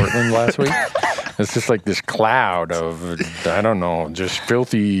into in Portland last week. It's just like this cloud of, I don't know, just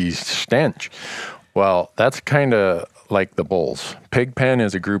filthy stench. Well, that's kind of like the bulls. Pigpen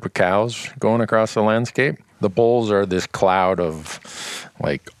is a group of cows going across the landscape. The bulls are this cloud of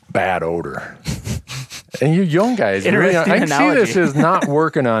like bad odor. And you young guys, really, I Interesting can see this analogy. is not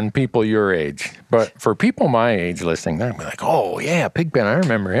working on people your age. But for people my age listening, they're gonna be like, oh, yeah, Pigpen, I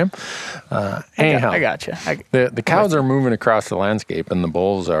remember him. Anyhow, I got you. the cows are moving across the landscape, and the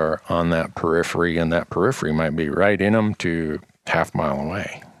bulls are on that periphery, and that periphery might be right in them to half mile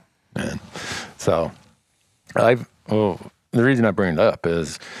away. And so the reason I bring it up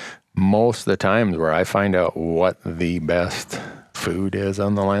is most of the times where I find out what the best food is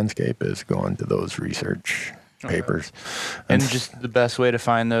on the landscape is going to those research papers. and just the best way to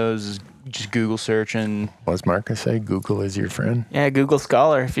find those is just Google search and What's Marcus say? Google is your friend. Yeah, Google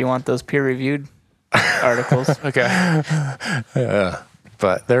Scholar if you want those peer reviewed articles. Okay.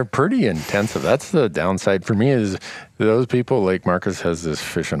 But they're pretty intensive. That's the downside for me is those people, like Marcus has this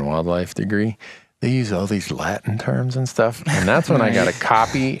fish and wildlife degree. They use all these Latin terms and stuff. And that's when I got to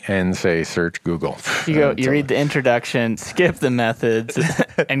copy and say, search Google. You read the introduction, skip the methods,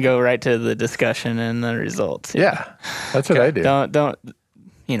 and go right to the discussion and the results. Yeah, that's what I do. Don't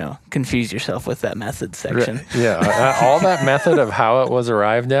confuse yourself with that method section. Yeah, all that method of how it was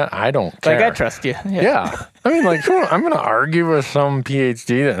arrived at, I don't care. Like, I trust you. Yeah. I mean, like, I'm going to argue with some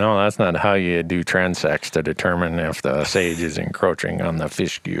PhD that, no, that's not how you do transects to determine if the sage is encroaching on the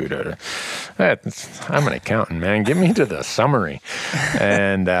fish cute. I'm an accountant, man. Get me to the summary.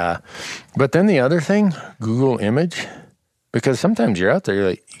 And, but then the other thing, Google image, because sometimes you're out there, you're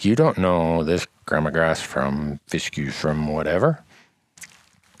like, you don't know this gramagrass from fish cute from whatever.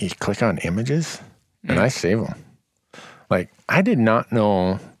 You click on images, and I save them. Like, I did not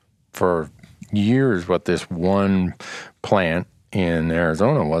know for years what this one plant in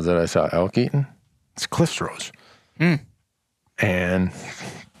Arizona was that I saw elk eating. It's cliffs rose. And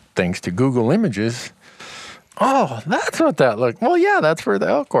thanks to Google Images, that's what that looked. Well, yeah, that's where the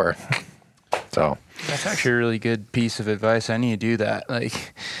elk were. So That's actually a really good piece of advice. I need to do that.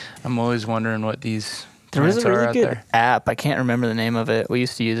 Like, I'm always wondering what these There was plants a are really out good there. app. I can't remember the name of it. We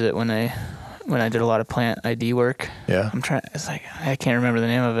used to use it when I did a lot of plant ID work. yeah, It's like I can't remember the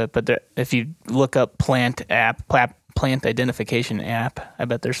name of it, but if you look up plant identification app, I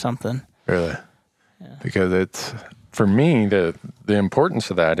bet there's something. really. Because it's, for me, the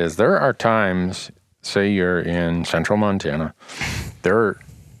importance of that is there are times, say you're in central Montana,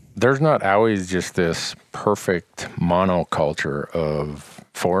 there's not always just this perfect monoculture of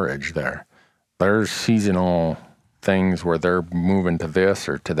forage there. There's seasonal things where they're moving to this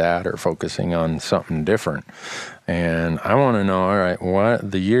or to that or focusing on something different. And I want to know, all right,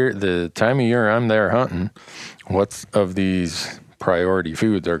 what the time of year I'm there hunting, what's of these priority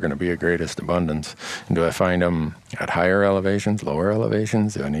foods are going to be of greatest abundance? And do I find them at higher elevations, lower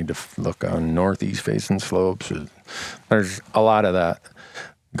elevations? Do I need to look on northeast facing slopes? There's a lot of that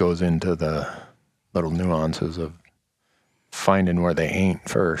goes into the little nuances of finding where they ain't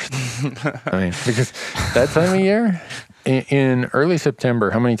first. I mean, because that time of year, in early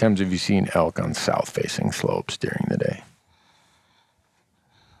September, how many times have you seen elk on south-facing slopes during the day?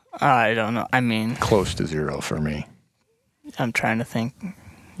 I don't know. I mean, Close to zero for me. I'm trying to think.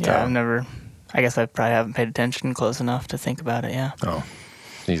 Yeah, So- I've never. I guess I probably haven't paid attention close enough to think about it. Yeah. Oh,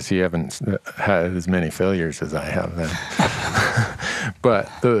 you haven't had as many failures as I have then. But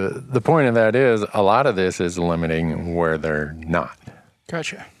the point of that is a lot of this is limiting where they're not.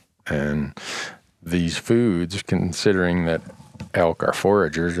 Gotcha. And these foods, considering that elk are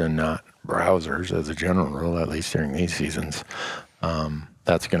foragers and not browsers as a general rule, at least during these seasons,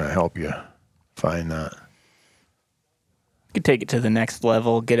 that's going to help you find that. You could take it to the next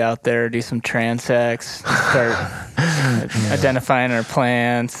level, get out there, do some transects, start identifying our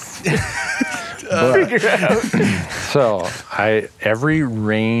plants. Figure out. So every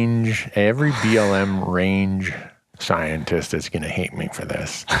BLM range scientist is going to hate me for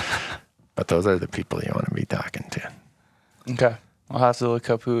this, but those are the people you want to be talking to. Okay. I'll have to look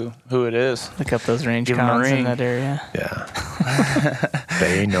up who it is. Look up those range Give 'em a cons in ring. that area. Yeah.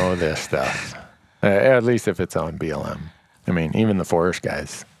 They know this stuff. At least if it's on BLM. I mean, even the forest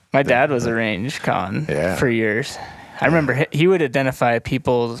guys. My dad was a range con Yeah. for years. I remember he would identify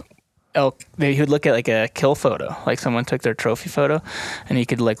people's elk. He would look at like a kill photo, like someone took their trophy photo, and he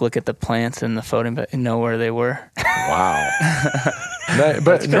could like look at the plants in the photo and know where they were. Wow.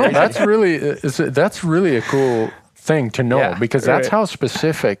 That's really a cool thing to know, Yeah, because that's right. how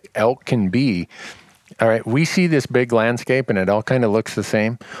specific elk can be. All right, we see this big landscape and it all kind of looks the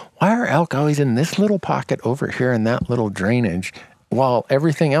same. Why are elk always in this little pocket over here in that little drainage while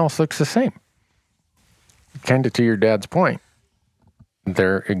everything else looks the same? Kind of to your dad's point.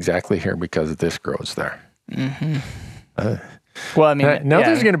 They're exactly here because this grows there. Well, I mean, Now yeah.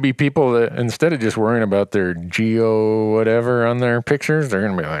 there's going to be people that instead of just worrying about their geo whatever on their pictures, they're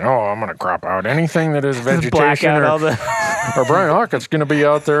going to be like, oh, I'm going to crop out anything that is black vegetation. out all the. Or Brian Hawkett's going to be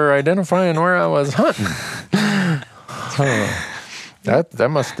out there identifying where I was hunting. That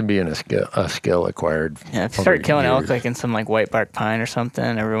must be a skill acquired. Yeah, if you over start killing elk years. like in some like white bark pine or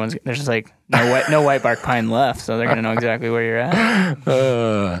something, there's just like no white bark pine left, so they're gonna know exactly where you're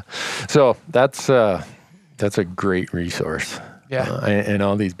at. So that's a great resource. Yeah. And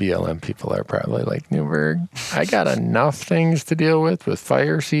all these BLM people are probably like, Newberg, I got enough things to deal with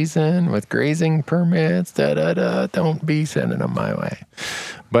fire season, with grazing permits, don't be sending them my way.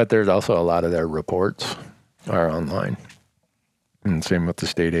 But there's also a lot of their reports are online. And same with the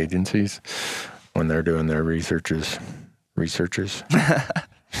state agencies. when they're doing their researches. Research.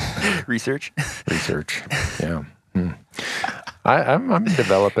 Yeah. I'm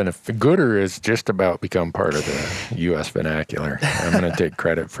developing Gooder is just about become part of the U.S. vernacular. I'm going to take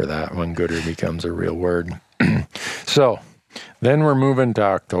credit for that when Gooder becomes a real word. So then we're moving to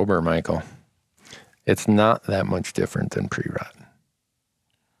October, Michael. It's not that much different than pre-rut.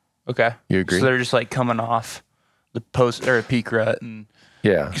 Okay. You agree? So they're just like coming off the post or peak rut and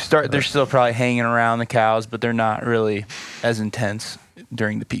Yeah. they're still probably hanging around the cows, but they're not really as intense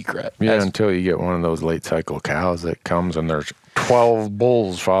during the peak rut. Yeah, until you get one of those late cycle cows that comes and there's 12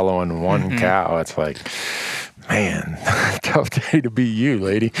 bulls following one cow. It's like, man, tough day to be you,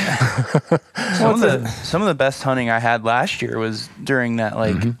 lady. Some of the best hunting I had last year was during that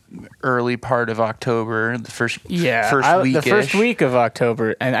early part of October, the first week. The first week of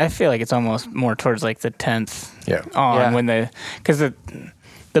October, and I feel like it's almost more towards like the 10th when because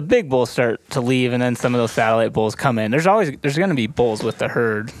the big bulls start to leave, and then some of those satellite bulls come in. There's going to be bulls with the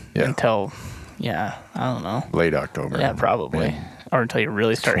herd until I don't know, late October. Yeah, probably, or until you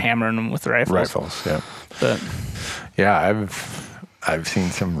really start hammering them with the rifles. Yeah. But yeah, I've seen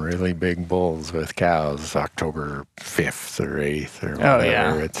some really big bulls with cows October 5th or 8th or whatever. Oh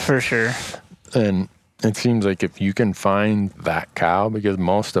yeah, for sure. And it seems like if you can find that cow, because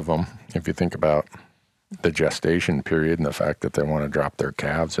most of them, if you think about the gestation period and the fact that they want to drop their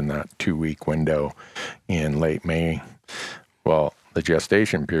calves in that 2-week window in late May, well, the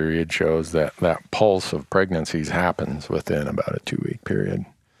gestation period shows that pulse of pregnancies happens within about a 2-week period.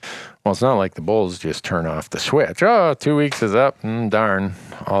 Well, it's not like the bulls just turn off the switch. Oh, 2 weeks is up. Darn.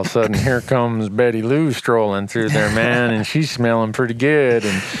 All of a sudden, here comes Betty Lou strolling through there, man, and she's smelling pretty good.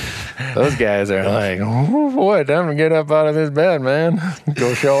 And those guys are like, oh, boy, time to get up out of this bed, man.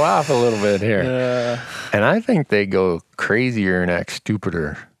 Go show off a little bit here. And I think they go crazier and act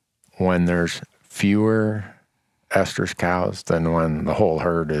stupider when there's fewer estrus cows than when the whole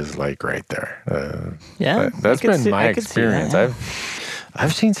herd is like right there. That's been my experience.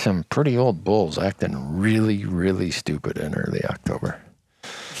 I've seen some pretty old bulls acting really, really stupid in early October.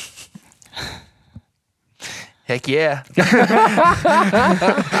 Heck yeah.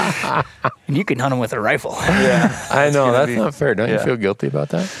 And you can hunt them with a rifle. Yeah. I know, that's not fair. Don't you feel guilty about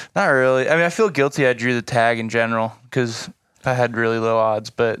that? Not really. I mean, I feel guilty I drew the tag in general because I had really low odds,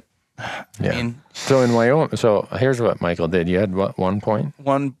 but I mean. So in Wyoming, here's what Michael did. You had what, 1 point?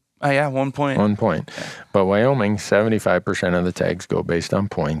 1 point. 1 point. Yeah. But Wyoming, 75% of the tags go based on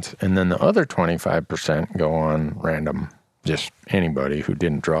points, and then the other 25% go on random, just anybody who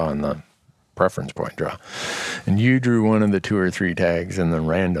didn't draw on the preference point draw. And you drew one of the 2 or 3 tags in the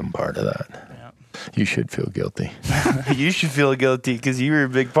random part of that. Yeah. You should feel guilty. You should feel guilty because you were a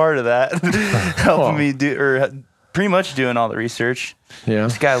big part of that, helping me do, or pretty much doing all the research. Yeah.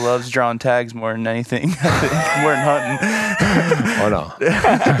 This guy loves drawing tags more than anything, more than hunting. Oh, no.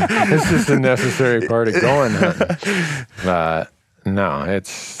 It's just a necessary part of going hunting. No,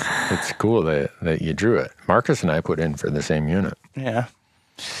 it's cool that you drew it. Marcus and I put in for the same unit. Yeah.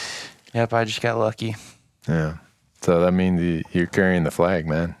 Yep, I just got lucky. Yeah. So that means you're carrying the flag,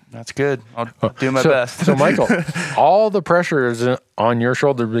 man. That's good. I'll do my best. So, Michael, all the pressure is on your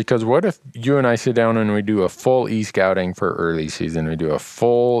shoulder because what if you and I sit down and we do a full e-scouting for early season? We do a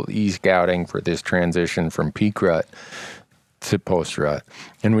full e-scouting for this transition from peak rut to post rut.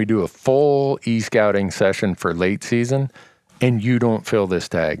 And we do a full e-scouting session for late season and you don't fill this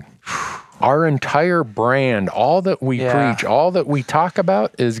tag. Our entire brand, all that we preach, all that we talk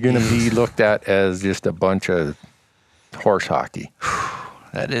about is going to be looked at as just a bunch of horse hockey.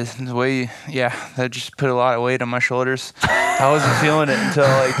 That is the way, that just put a lot of weight on my shoulders. I wasn't feeling it until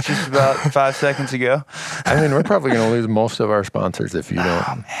like just about 5 seconds ago. I mean, we're probably going to lose most of our sponsors if you don't.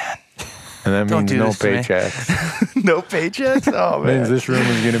 Oh, man. And that means no paychecks. No paychecks? Oh, man. Means this room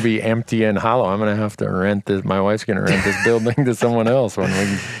is going to be empty and hollow. I'm going to have to rent this. My wife's going to rent this building to someone else when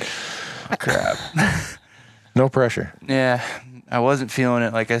we... Crap. No pressure. Yeah. I wasn't feeling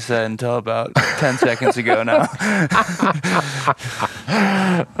it, like I said, until about 10 seconds ago now.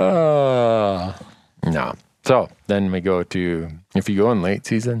 No. So then we go to, if you go in late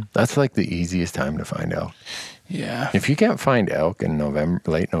season, that's like the easiest time to find elk. Yeah. If you can't find elk in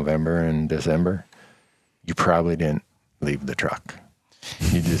late November and December, you probably didn't leave the truck.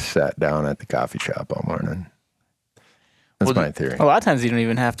 You just sat down at the coffee shop all morning. That's my theory. A lot of times you don't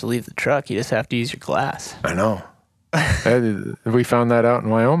even have to leave the truck. You just have to use your glass. I know. We found that out in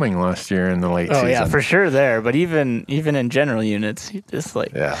Wyoming last year in the late season. Oh, yeah, for sure there. But even in general units, you just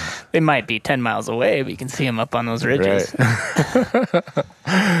they might be 10 miles away, but you can see them up on those ridges.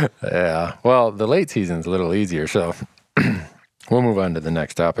 Right. Yeah. Well, the late season's a little easier, so we'll move on to the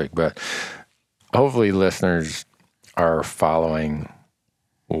next topic. But hopefully listeners are following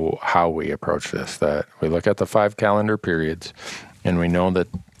how we approach this, that we look at the 5 calendar periods, and we know that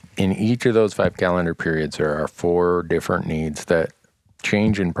in each of those 5 calendar periods, there are 4 different needs that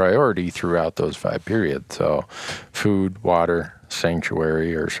change in priority throughout those 5 periods. So food, water,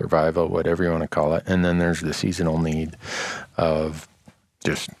 sanctuary, or survival, whatever you want to call it. And then there's the seasonal need of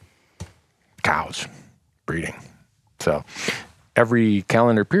just cows breeding. So every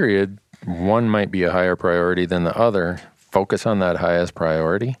calendar period, one might be a higher priority than the other. Focus on that highest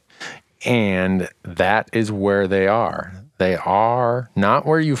priority. And that is where they are. They are not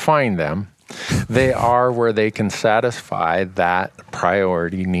where you find them. They are where they can satisfy that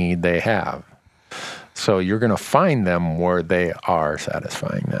priority need they have. So you're going to find them where they are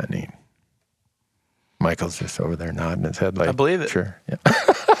satisfying that need. Michael's just over there nodding his head like, I believe it. Sure. Yeah.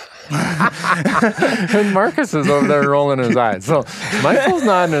 And Marcus is over there rolling his eyes. So Michael's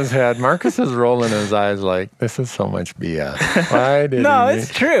nodding his head. Marcus is rolling his eyes like, this is so much BS. Why did No, it's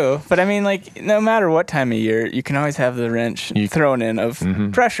true. But I mean, like, no matter what time of year, you can always have the wrench thrown in of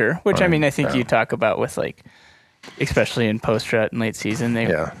pressure, which I mean, I think you talk about with, like, especially in post-rut and late season,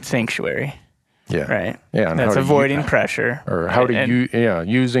 sanctuary. Yeah. Right. Yeah. And that's avoiding pressure. Or how to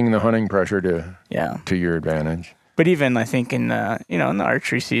using the hunting pressure to your advantage. But even I think in in the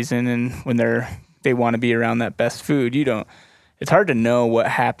archery season and when they want to be around that best food, it's hard to know what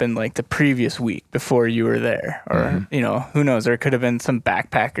happened like the previous week before you were there, or who knows? There could have been some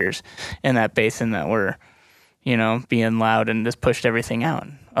backpackers in that basin that were being loud and just pushed everything out.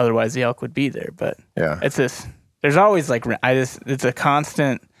 Otherwise, the elk would be there. But it's this. There's always like it's a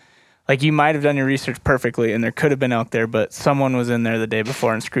constant. Like you might have done your research perfectly, and there could have been elk there, but someone was in there the day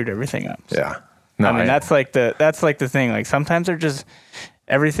before and screwed everything up. So. Yeah. No, I mean, that's like the thing. Like sometimes they're just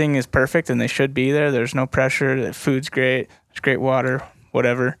everything is perfect and they should be there. There's no pressure. The food's great. There's great water,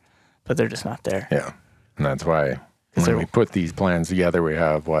 whatever, but they're just not there. Yeah, and that's why when we put these plans together, we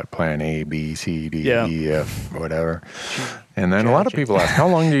have plan A, B, C, D, E, F, whatever. And then a lot of people ask, how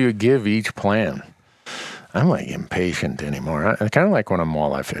long do you give each plan? I'm like impatient anymore. I kind of like when I'm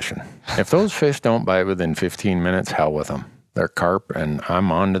walleye fishing. If those fish don't bite within 15 minutes, hell with them. They're carp, and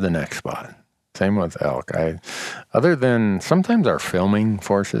I'm on to the next spot. Same with elk. Other than sometimes our filming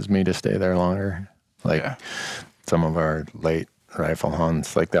forces me to stay there longer. Like some of our late rifle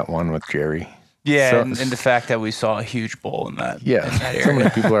hunts, like that one with Jerry. Yeah, and the fact that we saw a huge bull in that. Yeah, in that area. So many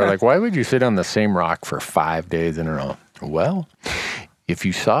people are like, why would you sit on the same rock for 5 days in a row? Well, if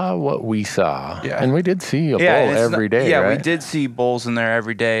you saw what we saw, and we did see a bull every day, yeah, right? we did see bulls in there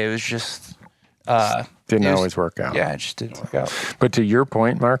every day. It was just... didn't always work out. Yeah, it just didn't work out. But to your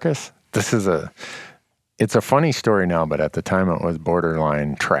point, Marcus, it's a funny story now, but at the time it was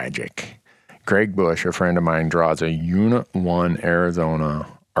borderline tragic. Greg Bush, a friend of mine, draws a Unit 1 Arizona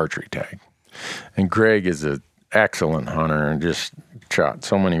archery tag. And Greg is an excellent hunter and just shot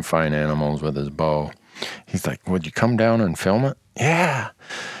so many fine animals with his bow. He's like, would you come down and film it? Yeah.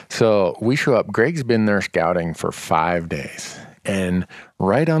 So we show up. Greg's been there scouting for 5 days. And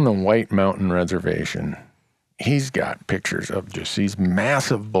right on the White Mountain Reservation, he's got pictures of just these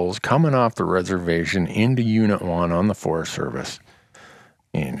massive bulls coming off the reservation into Unit 1 on the Forest Service.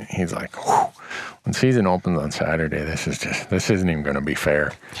 And he's like, whew, when season opens on Saturday, this isn't even going to be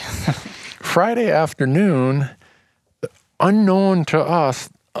fair. Friday afternoon, unknown to us,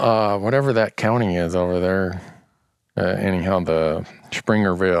 whatever that county is over there, anyhow, the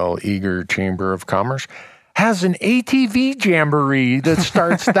Springerville Eager Chamber of Commerce, has an ATV jamboree that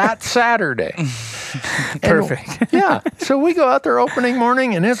starts that Saturday. Perfect. Yeah. So we go out there opening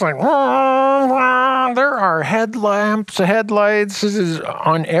morning, and it's like, wah, wah, there are headlights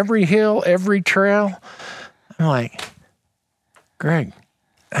on every hill, every trail. I'm like, Greg,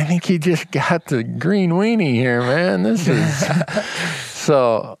 I think you just got the green weenie here, man. This is...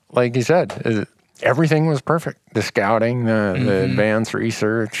 So, like you said, everything was perfect. The scouting, the advanced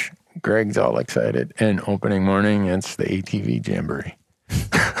research. Greg's all excited. And opening morning, it's the ATV jamboree.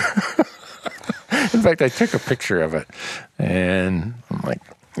 In fact, I took a picture of it. And I'm like,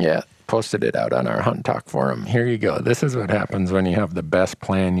 posted it out on our Hunt Talk forum. Here you go. This is what happens when you have the best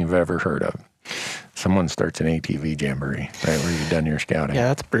plan you've ever heard of. Someone starts an ATV jamboree right where you've done your scouting. Yeah,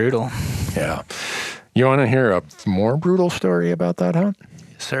 that's brutal. Yeah. You want to hear a more brutal story about that hunt?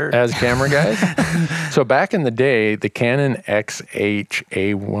 Sir. As camera guys. So back in the day, the Canon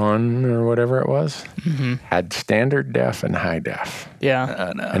XH-A1 or whatever it was had standard def and high def.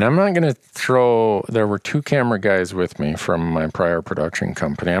 Yeah. And I'm not going to there were 2 camera guys with me from my prior production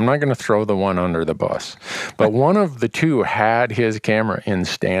company. I'm not going to throw the one under the bus. But one of the 2 had his camera in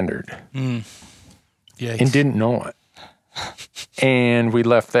standard and didn't know it. And we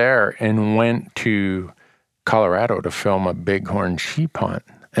left there and went to Colorado to film a bighorn sheep hunt.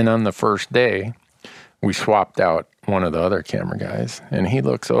 And on the first day, we swapped out one of the other camera guys. And he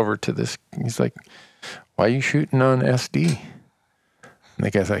looks over to this. He's like, "Why are you shooting on SD?" And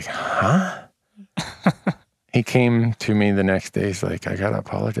the guy's like, "Huh?" He came to me the next day. He's like, "I got to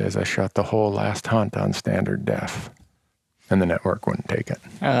apologize. I shot the whole last hunt on standard def." And the network wouldn't take it.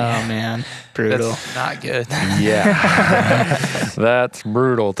 Oh, man. Brutal. That's not good. Yeah. That's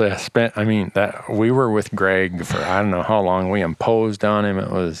brutal to spend. I mean, that we were with Greg for I don't know how long. We imposed on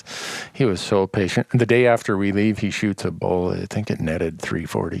him. He was so patient. The day after we leave, he shoots a bull. I think it netted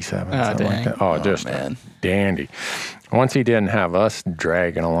 347. Oh, something like dang. that. Oh, just man. dandy. Once he didn't have us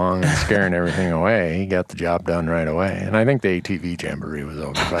dragging along and scaring everything away, he got the job done right away. And I think the ATV jamboree was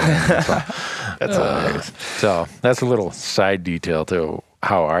over by then. So that's hilarious. So that's a little side detail to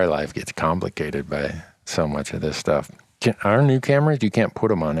how our life gets complicated by so much of this stuff. Our new cameras, you can't put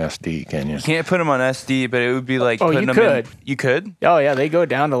them on SD, can you? You can't put them on SD, but it would be like Oh, putting you them could. in. You could? Oh, yeah. They go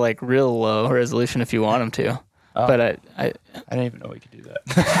down to like real low resolution if you want them to. Oh. But I didn't even know we could do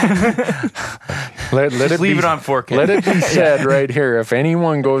that. Let Just it leave be, it on 4K. Let it be said right here, if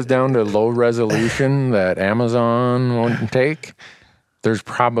anyone goes down to low resolution that Amazon won't take, there's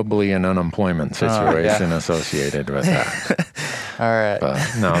probably an unemployment situation associated with that. All right.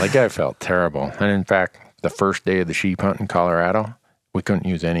 But no, the guy felt terrible. And in fact, the first day of the sheep hunt in Colorado, we couldn't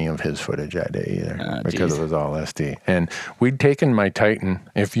use any of his footage that day either because it was all SD. And we'd taken my Titan.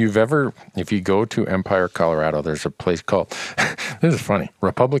 If you go to Empire, Colorado, there's a place called, this is funny,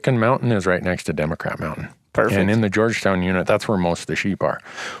 Republican Mountain is right next to Democrat Mountain. Perfect. And in the Georgetown unit, that's where most of the sheep are.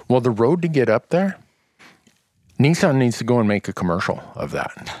 Well, the road to get up there, Nissan needs to go and make a commercial of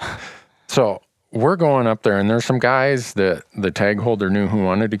that. So we're going up there, and there's some guys that the tag holder knew who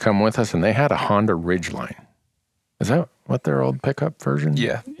wanted to come with us, and they had a Honda Ridgeline. Is that what their old pickup version?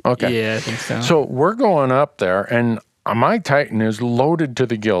 Yeah. Okay. Yeah, I think so. So we're going up there, and my Titan is loaded to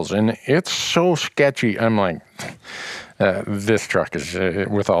the gills, and it's so sketchy. I'm like, this truck is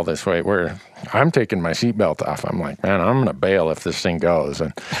with all this weight. I'm taking my seatbelt off. I'm like, man, I'm gonna bail if this thing goes.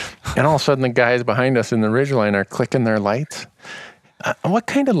 And all of a sudden, the guys behind us in the Ridgeline are clicking their lights. What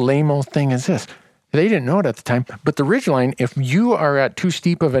kind of lame-o thing is this? They didn't know it at the time, but the Ridgeline, if you are at too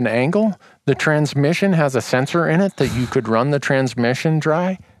steep of an angle, the transmission has a sensor in it that you could run the transmission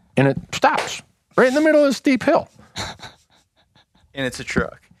dry, and it stops right in the middle of a steep hill. And it's a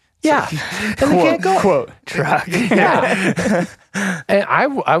truck. Yeah, and they can't go. Quote, truck. Yeah. And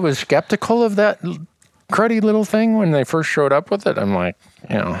I was skeptical of that cruddy little thing when they first showed up with it. I'm like,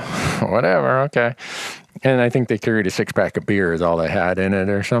 whatever, okay. And I think they carried a 6-pack of beer is all they had in it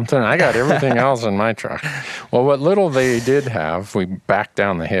or something. I got everything else in my truck. Well, what little they did have, we backed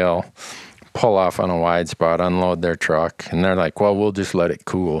down the hill, pull off on a wide spot, unload their truck, and they're like, well, we'll just let it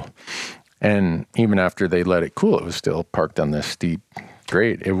cool. And even after they let it cool, it was still parked on this steep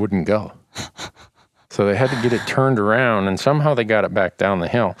grade. It wouldn't go. So they had to get it turned around, and somehow they got it back down the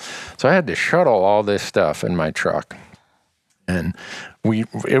hill. So I had to shuttle all this stuff in my truck. And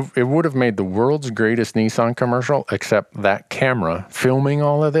it would have made the world's greatest Nissan commercial, except that camera filming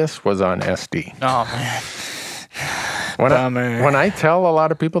all of this was on SD. Oh, man. When I tell a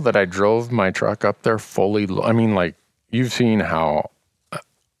lot of people that I drove my truck up there fully, like you've seen how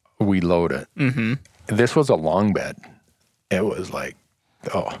we load it. Mm-hmm. This was a long bed. It was like,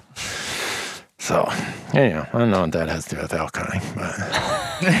 So, anyhow, I don't know what that has to do with elk hunting, but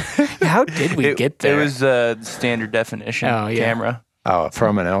How did we get there? It was standard definition camera. Oh,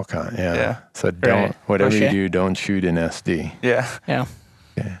 from an elk hunt, yeah. So whatever you do, don't shoot in SD. Yeah. Yeah.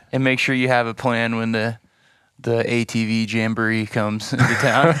 And make sure you have a plan when the ATV jamboree comes into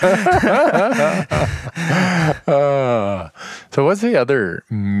town. So what's the other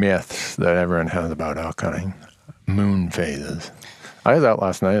myths that everyone has about elk hunting? Moon phases. I was out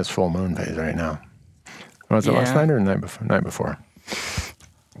last night. It's full moon phase right now. Was it last night or the night before? Night before.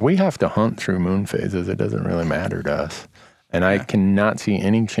 We have to hunt through moon phases. It doesn't really matter to us. And I cannot see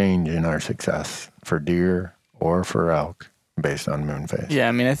any change in our success for deer or for elk based on moon phase. Yeah,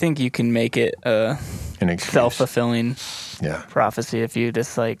 I think you can make it a self-fulfilling prophecy if you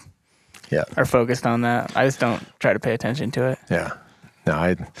just are focused on that. I just don't try to pay attention to it. Yeah.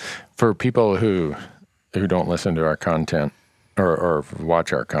 No, for people who don't listen to our content or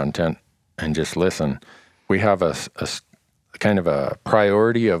watch our content and just listen, we have a kind of a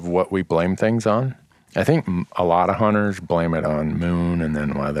priority of what we blame things on. I think a lot of hunters blame it on moon and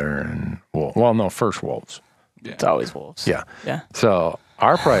then weather and first wolves. Yeah. It's always wolves. Yeah. Yeah. So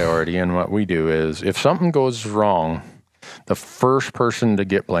our priority and what we do is if something goes wrong, the first person to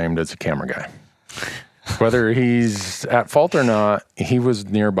get blamed is the camera guy. Whether he's at fault or not, he was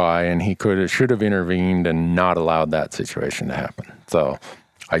nearby and he should have intervened and not allowed that situation to happen. So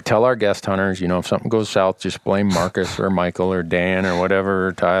I tell our guest hunters, if something goes south, just blame Marcus or Michael or Dan or whatever,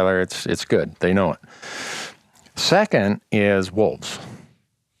 or Tyler. It's good. They know it. Second is wolves.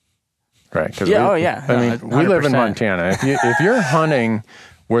 Right? We live in Montana. If you're hunting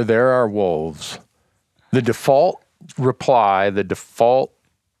where there are wolves, the default reply, the default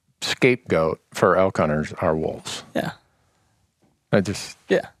scapegoat for elk hunters are wolves. Yeah. That just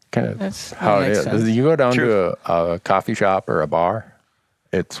kind of That's how it is. sense. You go down to a coffee shop or a bar,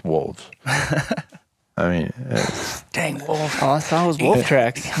 it's wolves. I mean, Dang wolf. All I saw was wolf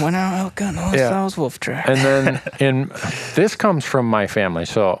tracks. Went out elk hunting. All I saw was wolf tracks. and then this comes from my family.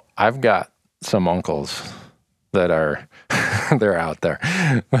 So I've got some uncles that are they're out there.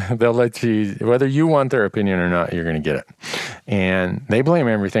 They'll let you, whether you want their opinion or not, you're going to get it. And they blame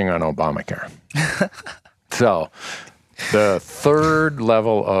everything on Obamacare. So the third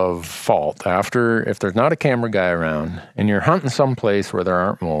level of fault if there's not a camera guy around and you're hunting someplace where there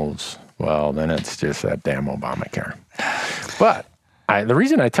aren't wolves, well, then it's just that damn Obamacare. But the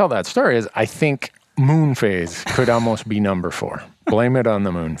reason I tell that story is I think moon phase could almost be number 4. Blame it on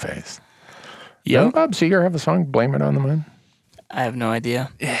the moon phase. Doesn't Bob Seger have a song, Blame It on the Moon? I have no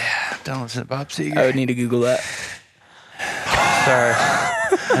idea. Yeah, don't listen to Bob Seger. I would need to Google that. Sorry.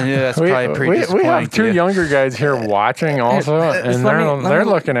 I knew that's probably pretty we disappointing. have 2 younger guys here watching also, and they're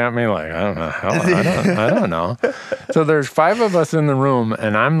looking at me like, I don't know. I don't know. So there's 5 of us in the room,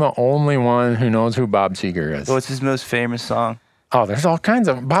 and I'm the only one who knows who Bob Seger is. What's his most famous song? Oh, there's all kinds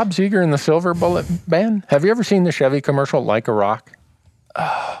of Bob Seger and the Silver Bullet Band. Have you ever seen the Chevy commercial, Like a Rock?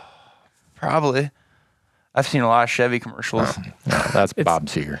 Probably. I've seen a lot of Chevy commercials. No, that's Bob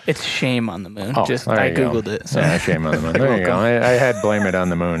Seger. It's Shame on the Moon. Oh, I Googled it. So. Yeah, Shame on the Moon. There you go. I had Blame It on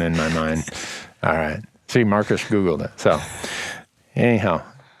the Moon in my mind. All right. See, Marcus Googled it. So anyhow,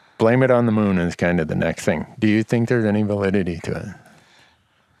 Blame It on the Moon is kind of the next thing. Do you think there's any validity to it?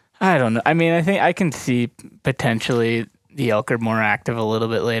 I don't know. I mean, I think I can see potentially the elk are more active a little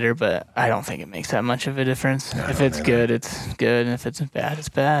bit later, but I don't think it makes that much of a difference. If it's good, it's good. And if it's bad, it's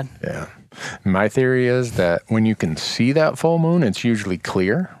bad. Yeah. My theory is that when you can see that full moon, it's usually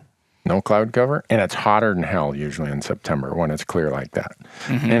clear, no cloud cover, and it's hotter than hell usually in September when it's clear like that.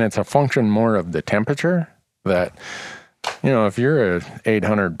 Mm-hmm. And it's a function more of the temperature that, if you're a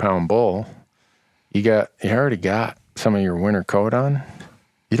 800-pound bull, you already got some of your winter coat on.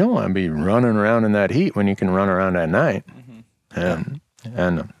 You don't want to be running around in that heat when you can run around at night. Mm-hmm.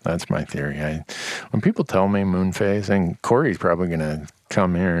 And that's my theory. When people tell me moon phase, and Corey's probably going to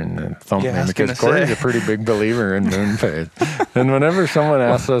come here and thump me because Corey's a pretty big believer in moon phase. And whenever someone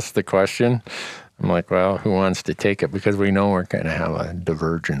asks us the question, I'm like, well, who wants to take it? Because we know we're going to have a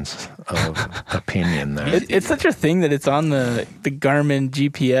divergence of opinion there. It's such a thing that it's on the Garmin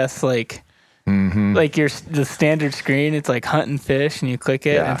GPS, like the standard screen. It's like hunt and fish, and you click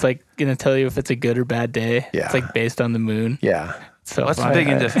it, and it's like going to tell you if it's a good or bad day. Yeah. It's like based on the moon. Yeah. So that's big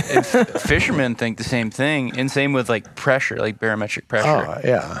into fishermen think the same thing, and same with like pressure, like barometric pressure. Oh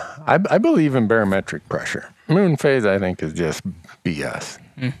yeah, I believe in barometric pressure. Moon phase, I think, is just BS.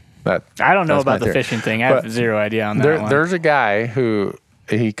 I don't know about the fishing thing. I have zero idea on that one. There's a guy who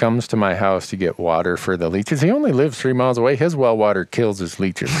he comes to my house to get water for the leeches. He only lives 3 miles away. His well water kills his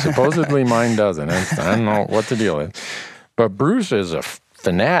leeches. Supposedly mine doesn't. I don't know what the deal is. But Bruce is a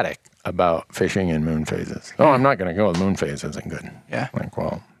fanatic about fishing in moon phases. Oh, I'm not going to go. The moon phase isn't good. Yeah. Like,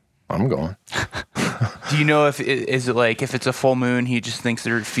 well, I'm going. Do you know if it's a full moon, he just thinks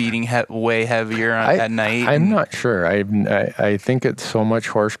they're feeding way heavier at night? I'm not sure. I think it's so much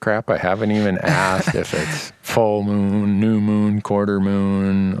horse crap. I haven't even asked if it's full moon, new moon, quarter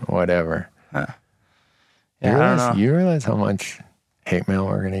moon, whatever. Huh. Yeah, I don't know. You realize how much hate mail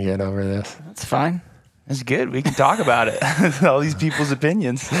we're going to get over this? That's fine. That's good. We can talk about it. All these people's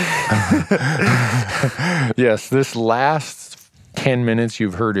opinions. Yes, this last 10 minutes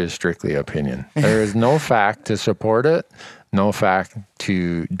you've heard is strictly opinion. There is no fact to support it, no fact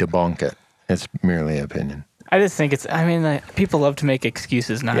to debunk it. It's merely opinion. I just think people love to make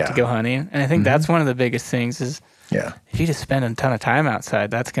excuses not to go hunting. And I think that's one of the biggest things is if you just spend a ton of time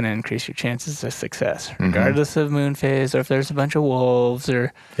outside, that's going to increase your chances of success, regardless of moon phase or if there's a bunch of wolves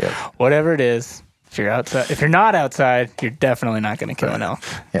or whatever it is. If you're outside, if you're not outside, you're definitely not going to kill an elk.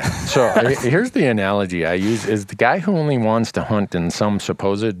 Yeah. So here's the analogy I use: is the guy who only wants to hunt in some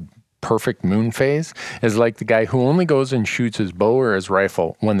supposed perfect moon phase is like the guy who only goes and shoots his bow or his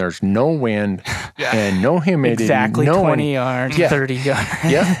rifle when there's no wind and no humidity. Exactly 20 yards, 30 yards.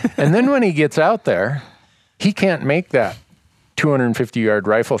 Yeah. And then when he gets out there, he can't make that 250-yard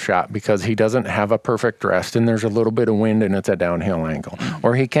rifle shot because he doesn't have a perfect rest and there's a little bit of wind and it's a downhill angle.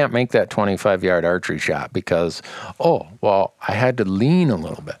 Or he can't make that 25-yard archery shot because, I had to lean a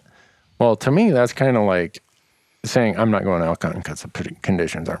little bit. Well, to me, that's kind of like saying, I'm not going elk hunting because the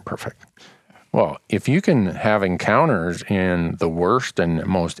conditions aren't perfect. Well, if you can have encounters in the worst and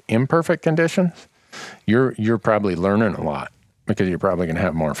most imperfect conditions, you're probably learning a lot because you're probably going to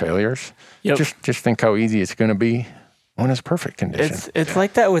have more failures. Yep. Just think how easy it's going to be when it's perfect conditions. It's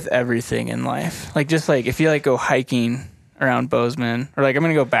like that with everything in life. Like just like if you like go hiking around Bozeman, or like I'm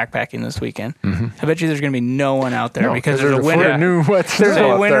going to go backpacking this weekend. I bet you there's going to be no one out there because there's a winter there's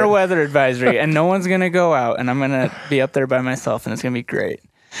a winter weather advisory, and no one's going to go out, and I'm going to be up there by myself, and it's going to be great.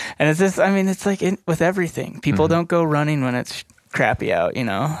 And it's just, I mean, it's like with everything. People don't go running when it's crappy out, you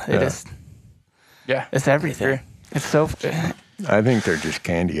know. It's everything. Sure. It's so. I think they're just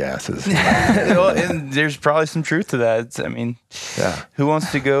candy asses. Well, and there's probably some truth to that. Who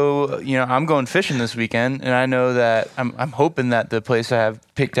wants to go? You know, I'm going fishing this weekend, and I know that I'm hoping that the place I have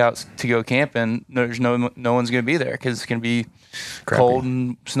picked out to go camping, there's no one's going to be there because it's going to be cold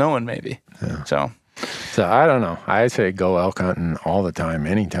and snowing maybe. Yeah. So I don't know. I say go elk hunting all the time,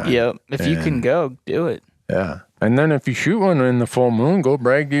 anytime. Yep. If you can go, do it. Yeah. And then if you shoot one in the full moon, go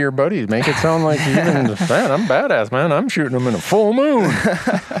brag to your buddies. Make it sound like man, I'm badass, man. I'm shooting them in a full moon.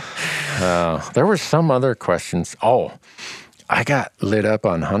 There were some other questions. Oh, I got lit up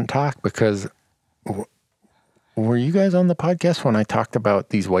on Hunt Talk because were you guys on the podcast when I talked about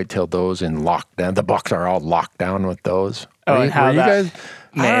these whitetail does in lockdown? The bucks are all locked down with those. Oh, and how you guys?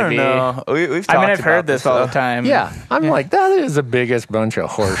 Maybe. I don't know. We've talked I've heard this all the time. Yeah. I'm like, that is the biggest bunch of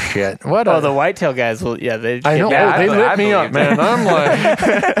horse shit. What? The whitetail guys will, they I know. mad. They lit me up, man. I'm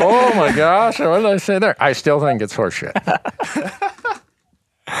like, oh my gosh. What did I say there? I still think it's horse shit.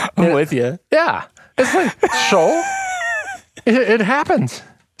 I'm with you. Yeah. It's like, so it happens.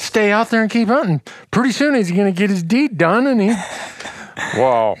 Stay out there and keep hunting. Pretty soon he's going to get his deed done and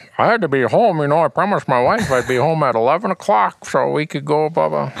well, I had to be home. You know, I promised my wife I'd be home at 11 o'clock so we could go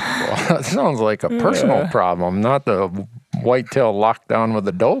above Well, that sounds like a personal problem, not the whitetail lockdown with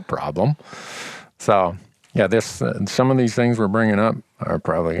the doe problem. So, yeah, some of these things we're bringing up are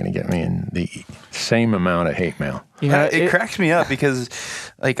probably going to get me in the same amount of hate mail. You know, it cracks me up because,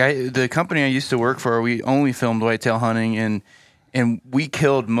 like, the company I used to work for, we only filmed whitetail hunting, and we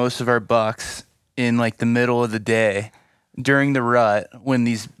killed most of our bucks in like the middle of the day during the rut when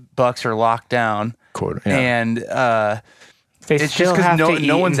these bucks are locked down. And it's just because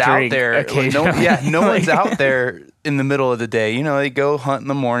no one's out there. No one's out there in the middle of the day. You know, they go hunt in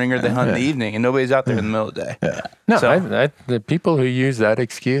the morning or they hunt in the evening, and nobody's out there in the middle of the day. Yeah. No, the people who use that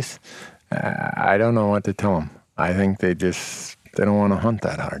excuse, I don't know what to tell them. I think they don't want to hunt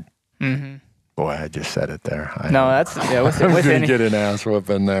that hard. Mm-hmm. Boy, I just said it there. I'm going to get an ass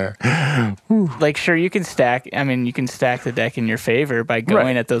whooping there. Like, sure, you can stack the deck in your favor by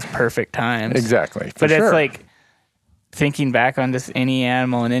going at those perfect times. Exactly. But it's like thinking back on just any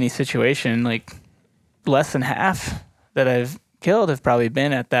animal in any situation, like less than half that I've killed have probably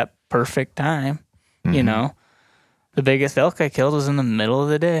been at that perfect time. Mm-hmm. You know, the biggest elk I killed was in the middle of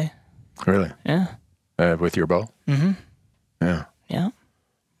the day. Really? Yeah. With your bow? Mm-hmm. Yeah. Yeah.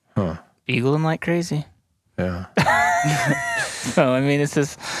 Huh. Eagle them like crazy. Yeah. So, I mean, it's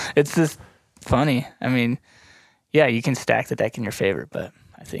just funny. I mean, yeah, you can stack the deck in your favor, but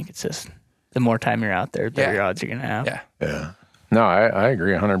I think it's just the more time you're out there, the better odds you're going to have. Yeah. Yeah. No, I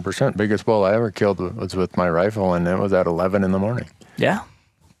agree 100%. Biggest bull I ever killed was with my rifle, and it was at 11 in the morning. Yeah.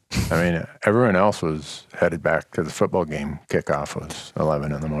 I mean, everyone else was headed back to the football game. Kickoff was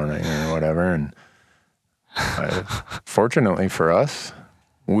 11 in the morning or whatever. And fortunately for us,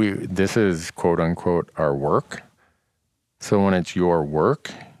 this is quote unquote our work. So when it's your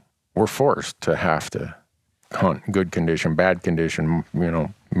work, we're forced to have to hunt good condition, bad condition,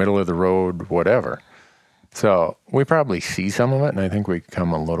 middle of the road, whatever. So we probably see some of it, and I think we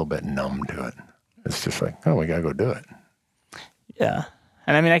become a little bit numb to it. It's just like, we got to go do it. Yeah.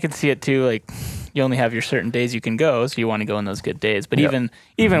 And I mean, I can see it too. Like, you only have your certain days you can go, so you want to go on those good days. But even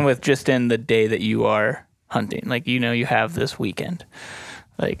with just in the day that you are hunting, like, you have this weekend.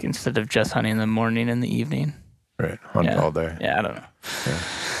 Like, instead of just hunting in the morning and the evening. Right. Hunt all day. Yeah, I don't know. Yeah.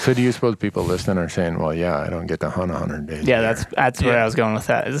 So do you suppose people listening are saying, well, I don't get to hunt 100 days Yeah, that's where I was going with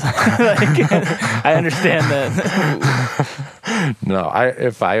that. Is I understand that. No,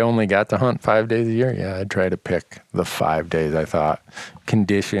 if I only got to hunt 5 days a year, I'd try to pick the 5 days I thought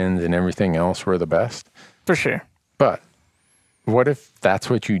conditions and everything else were the best. For sure. But what if that's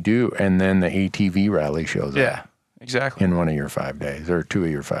what you do and then the ATV rally shows up? Yeah, exactly. In one of your 5 days or 2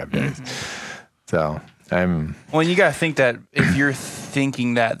 of your 5 days. Mm-hmm. So Well, you got to think that if you're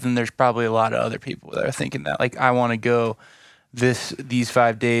thinking that, then there's probably a lot of other people that are thinking that. Like, I want to go these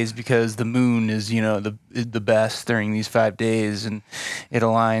 5 days because the moon is, the best during these 5 days, and it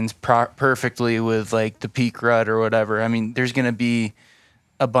aligns perfectly with like the peak rut or whatever. I mean, there's going to be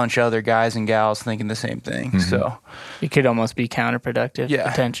a bunch of other guys and gals thinking the same thing. So it could almost be counterproductive. Yeah.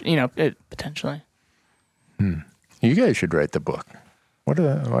 Potentially. You guys should write the book.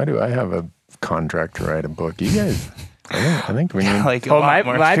 Why do I have a contract to write a book? You guys, I think we need. like,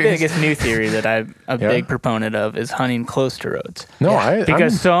 my biggest new theory that I'm a big proponent of is hunting close to roads. No,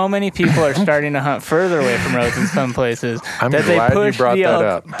 because so many people are starting to hunt further away from roads in some places that they glad you push brought the that elk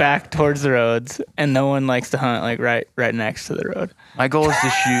up. back towards the roads, and no one likes to hunt like right next to the road. My goal is to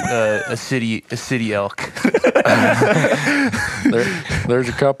shoot a city elk. There's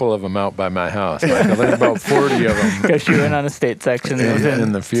a couple of them out by my house. Like, there's about 40 of them. Go shooting on a state section within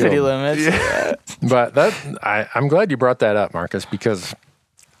in the field. city limits. Yeah. But I'm glad you brought that up, Marcus, because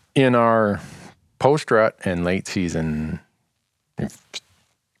in our post-rut and late season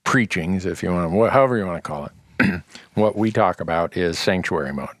preachings, if you want to, however you want to call it, what we talk about is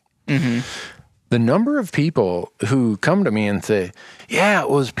sanctuary mode. Mm-hmm. The number of people who come to me and say, yeah, it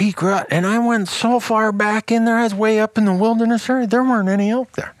was peak rut, and I went so far back in there, I was way up in the wilderness area, there weren't any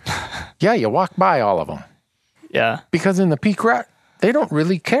elk there. Yeah, you walk by all of them. Yeah. Because in the peak rut, they don't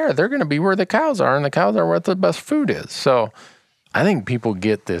really care. They're going to be where the cows are, and the cows are where the best food is. So I think people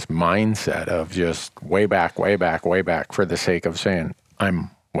get this mindset of just way back for the sake of saying, I'm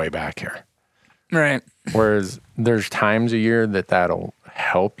way back here. Right. Whereas there's times a year that'll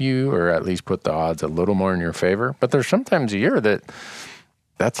help you, or at least put the odds a little more in your favor. But there's sometimes a year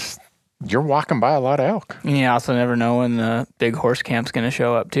that's you're walking by a lot of elk. You also never know when the big horse camp's going to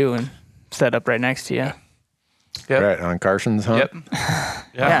show up too and set up right next to you. Yep. Right, on Carson's hunt. Yep.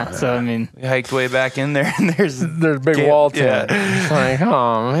 Yeah. So, I mean, We hiked way back in there, and there's big wall tent. Yeah. It's like,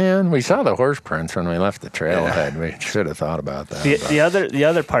 oh man, we saw the horse prints when we left the trailhead. We should have thought about that. the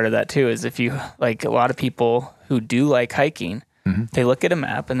other part of that too is if you, like, a lot of people who do like hiking, they look at a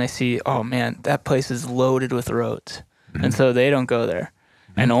map and they see, oh man, that place is loaded with roads, and so they don't go there,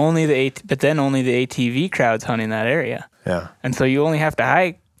 and only the ATV crowd's hunting that area, Yeah. and so you only have to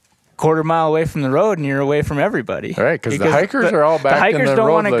hike quarter mile away from the road, and you're away from everybody. Right, because the hikers are all back the hikers in the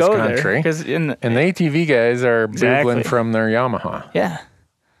don't want to roadless go country, there, and the ATV guys are Exactly. boogling from their Yamaha. Yeah.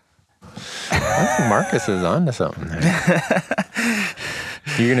 I think Marcus is on to something there.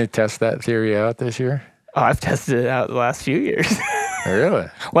 You going to test that theory out this year? Oh, I've tested it out the last few years. Really?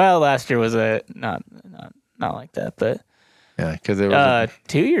 Well, last year was not like that, but Yeah, because it was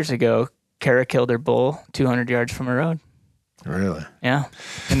 2 years ago, Kara killed her bull 200 yards from a road. really. Yeah.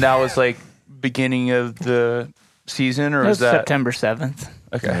 and that was like beginning of the season, or It was was that September 7th.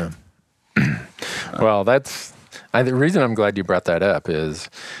 Okay. Yeah. Well, the reason I'm glad you brought that up is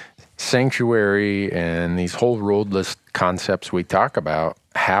sanctuary and these whole roadless concepts we talk about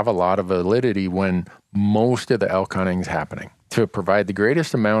have a lot of validity when most of the elk hunting is happening. To provide the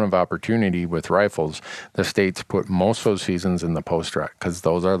greatest amount of opportunity with rifles, the states put most of those seasons in the post-rut because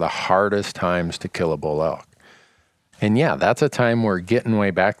those are the hardest times to kill a bull elk. And yeah, that's a time where getting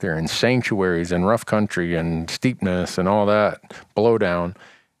way back there in sanctuaries and rough country and steepness and all that blowdown,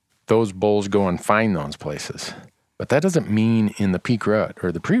 those bulls go and find those places. But that doesn't mean in the peak rut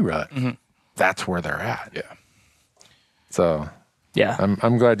or the pre-rut, that's where they're at. Yeah. So Yeah.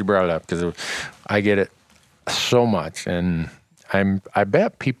 I'm glad you brought it up because I get it so much, and I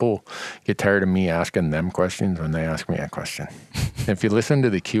bet people get tired of me asking them questions when they ask me a question. If you listen to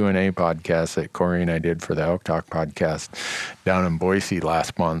the Q&A podcast that Corey and I did for the Elk Talk podcast down in Boise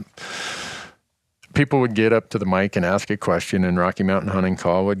last month, people would get up to the mic and ask a question, and Rocky Mountain Hunting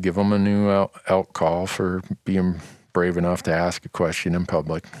Call would give them a new elk call for being brave enough to ask a question in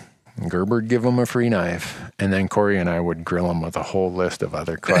public. And Gerber would give them a free knife, and then Corey and I would grill them with a whole list of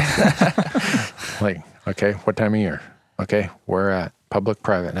other questions. Like, okay, what time of year? Okay, where at? Public,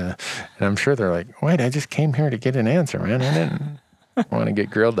 private. And I'm sure they're like, wait, I just came here to get an answer, man. I didn't want to get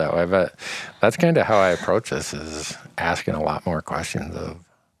grilled that way. But that's kind of how I approach this, is asking a lot more questions of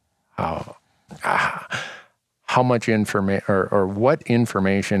how much information or what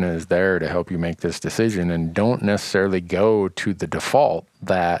information is there to help you make this decision, and don't necessarily go to the default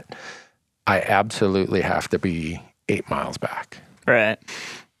that I absolutely have to be 8 miles back. Right.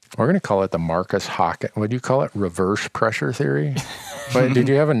 We're going to call it the Marcus Hawkins. What do you call it? Reverse pressure theory? But did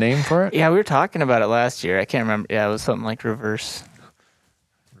you have a name for it? Yeah, we were talking about it last year. I can't remember. Yeah, it was something like reverse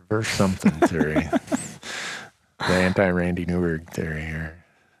something theory. The anti-Randy Newberg theory here.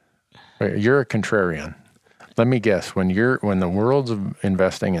 Wait, you're a contrarian. Let me guess. When the world's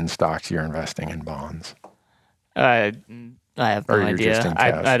investing in stocks, you're investing in bonds. I have no Or you're just idea. in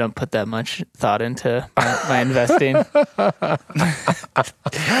cash? I don't put that much thought into my investing.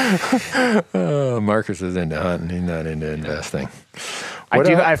 Marcus is into hunting. He's not into investing.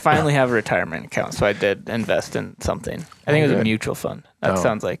 I finally have a retirement account, so I did invest in something. I think it was a Good. mutual fund. That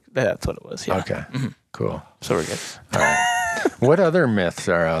sounds like that's what it was. Yeah. Okay. Cool. So we're good. All right. What other myths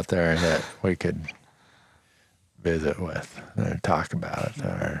are out there that we could visit with or talk about?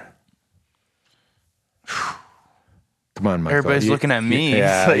 Or come on, Michael. Everybody's looking at me.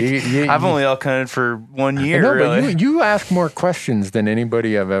 Yeah, It's like, I've only elk hunted for 1 year, no, really. but you ask more questions than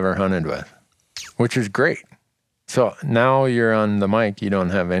anybody I've ever hunted with, which is great. So now you're on the mic. You don't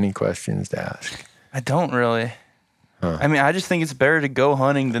have any questions to ask. I don't really. I mean, I just think it's better to go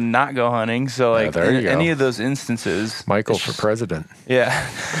hunting than not go hunting. So, like, there you in go. any of those instances, Michael it's for just- president. Yeah.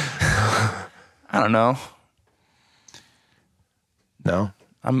 I don't know. No?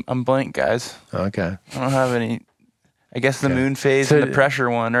 I'm blank, guys. Okay. I don't have any. I guess the Okay. moon phase So- and the pressure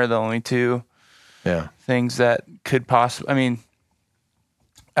one are the only two Yeah. things that could possibly. I mean,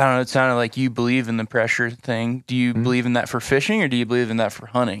 I don't know. It sounded like you believe in the pressure thing. Do you believe in that for fishing, or do you believe in that for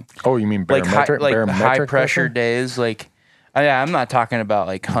hunting? Oh, you mean Like barometric? high barometric pressure pressure? days, like. Yeah, I'm not talking about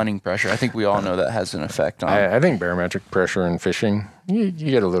like hunting pressure. I think we all know that has an effect on. I think barometric pressure in fishing, you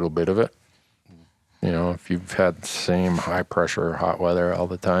get a little bit of it. You know, if you've had the same high pressure, hot weather all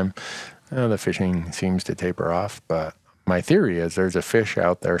the time, the fishing seems to taper off. But my theory is there's a fish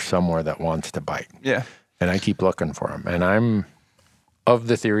out there somewhere that wants to bite. Yeah. And I keep looking for him. And I'm of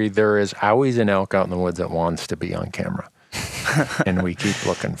the theory there is always an elk out in the woods that wants to be on camera. And we keep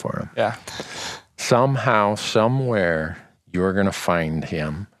looking for him. Yeah. Somehow, somewhere, you're going to find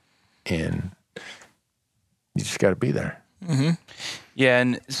him. And you just got to be there. Yeah,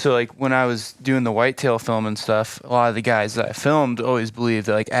 and so like when I was doing the whitetail film and stuff, a lot of the guys that I filmed always believed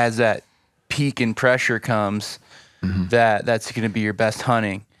that like as that peak in pressure comes, that's going to be your best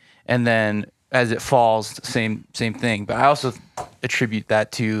hunting, and then as it falls, same thing. But I also attribute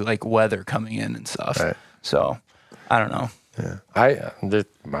that to like weather coming in and stuff. Right. So I don't know. Yeah,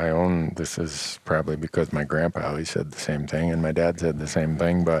 this is probably because my grandpa always said the same thing and my dad said the same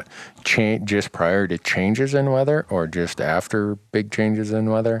thing, but just prior to changes in weather or just after big changes in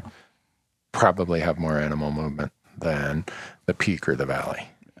weather, probably have more animal movement than the peak or the valley.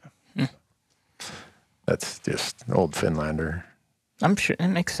 That's just old Finlander I'm sure it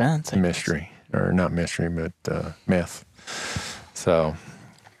makes sense. mystery, or not mystery, but myth. So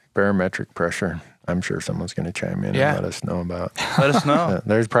barometric pressure, I'm sure someone's going to chime in Yeah. and let us know about. Let us know.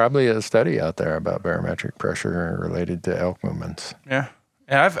 There's probably a study out there about barometric pressure related to elk movements. Yeah,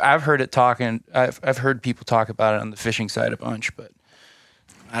 and I've heard it talking. I've heard people talk about it on the fishing side a bunch, but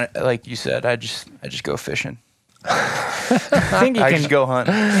like you said, I just go fishing. I think you I can just go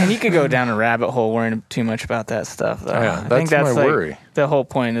hunting. and you could go down a rabbit hole worrying too much about that stuff. Though. Yeah, I think that's my like worry. the whole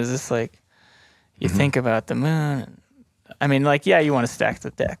point is just like you think about the moon. I mean, like, yeah, you want to stack the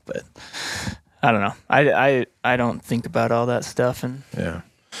deck, but I don't know. I don't think about all that stuff and Yeah.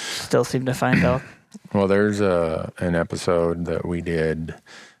 still seem to find elk. Well, there's an episode that we did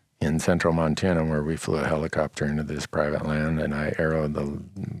in central Montana where we flew a helicopter into this private land and I arrowed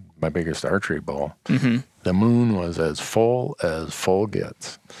my biggest archery bull. The moon was as full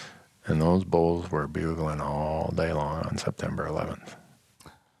gets. And those bulls were bugling all day long on September 11th.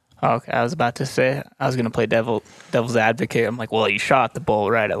 Okay, I was about to say I was going to play devil's advocate. I'm like, well, you shot the bull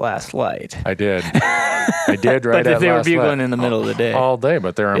right at last light. I did. I did right But at if they were last bugling light. in the middle of the day. All day,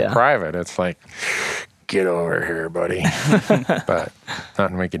 but they're in Yeah. private. It's like, get over here, buddy. But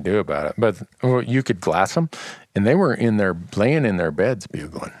nothing we could do about it. But you could glass them, and they were laying in their beds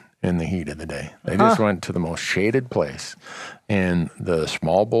bugling in the heat of the day. They just went to the most shaded place, and the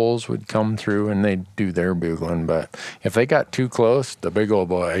small bulls would come through and they'd do their bugling. But if they got too close, the big old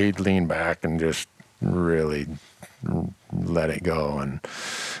boy, he'd lean back and just really let it go. And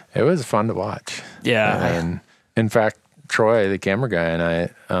it was fun to watch. Yeah. And in fact, Troy, the camera guy, and I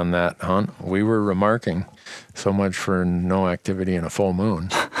on that hunt, we were remarking so much for no activity in a full moon.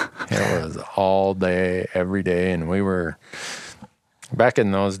 It was all day, every day, and we were back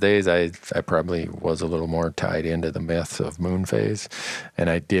in those days. I probably was a little more tied into the myths of moon phase, and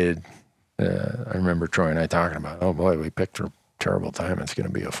I did. I remember Troy and I talking about, oh boy, we picked a terrible time. It's going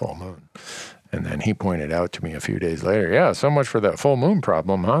to be a full moon. And then he pointed out to me a few days later, yeah, so much for that full moon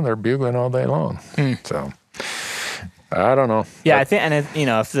problem, huh? They're bugling all day long. So I don't know. Yeah, I think, and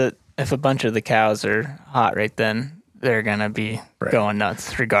if a bunch of the cows are hot right then, they're gonna be going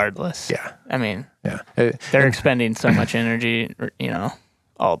nuts regardless. Yeah. I mean, Yeah. they're expending so much energy,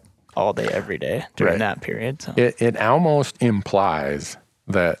 all day, every day during Right. that period. So It almost implies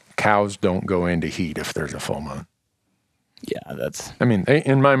that cows don't go into heat if there's a full moon. Yeah, that's I mean,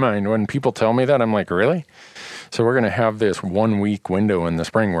 in my mind, when people tell me that, I'm like, really? So we're going to have this 1 week window in the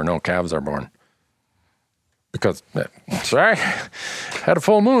spring where no calves are born. Because, sorry, had a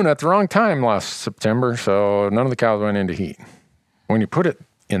full moon at the wrong time last September, so none of the cows went into heat. When you put it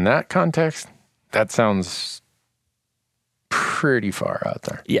in that context, that sounds pretty far out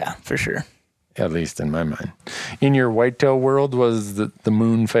there. yeah, for sure. At least in my mind. In your whitetail world, was the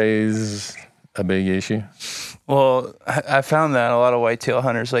moon phase a big issue? Well, I found that a lot of whitetail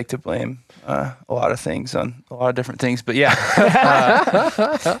hunters like to blame a lot of things on a lot of different things. But yeah,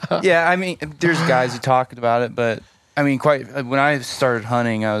 yeah, I mean, there's guys who talked about it, but I mean, when I started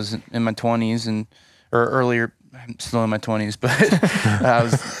hunting, I was in my 20s or earlier. I'm still in my 20s, but I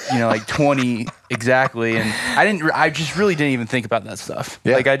was, like 20 exactly. And I just really didn't even think about that stuff.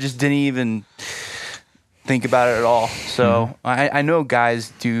 Yeah. Like I just didn't even think about it at all. So I know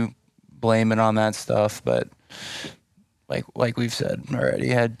guys do blame it on that stuff, but like we've said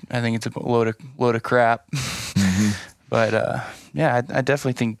already, I think it's a load of crap. But yeah, I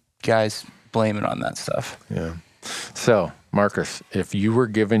definitely think guys blame it on that stuff. Yeah. So, Marcus, if you were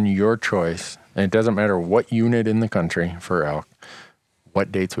given your choice, and it doesn't matter what unit in the country for elk,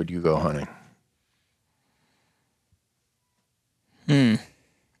 what dates would you go hunting?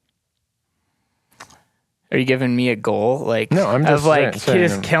 Are you giving me a goal? Like, No, I'm just of like saying-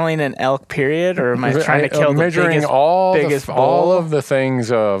 just killing an elk period, or am I trying to kill the measuring biggest, all biggest all bull? of the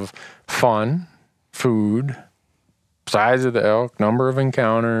things of fun, food, size of the elk, number of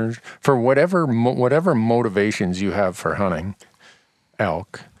encounters, for whatever motivations you have for hunting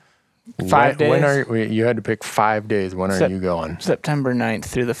elk. 5 days? When you had to pick 5 days. When are you going? September 9th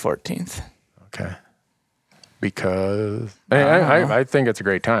through the 14th. Okay. Because I think it's a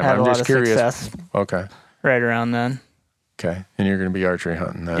great time. Had I'm a lot just of curious. success Okay. right around then. Okay. And you're going to be archery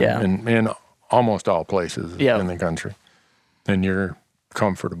hunting then Yeah. in almost all places Yeah. in the country. And you're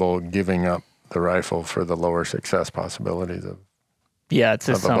comfortable giving up the rifle for the lower success possibilities of. Yeah, it's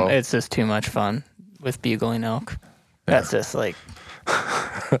just Of a bow. it's just too much fun with bugling elk. That's just like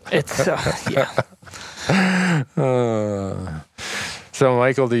it's yeah. So,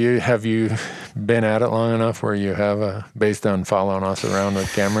 Michael, have you been at it long enough where you have based on following us around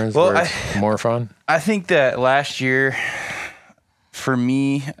with cameras, Well, where it's more fun? I think that last year, for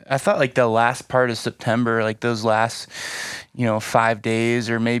me, I thought like the last part of September, like those last, 5 days,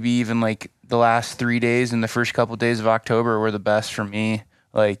 or maybe even like the last 3 days and the first couple days of October were the best for me.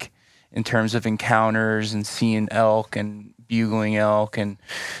 Like in terms of encounters and seeing elk and bugling elk and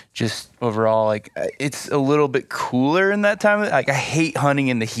just overall, like it's a little bit cooler in that time. Like I hate hunting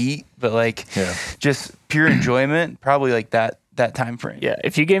in the heat, but like just pure enjoyment, probably like that time frame. Yeah,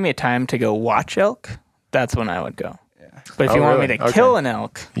 if you gave me a time to go watch elk, that's when I would go. Yeah. But if you want me really? to Okay. kill an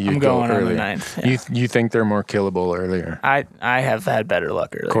elk, You'd I'm go going on the earlier. 9th. Yeah. You think they're more killable earlier? I have had better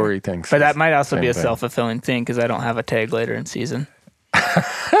luck earlier. Corey thinks. But that might also be a same thing. self-fulfilling thing because I don't have a tag later in season.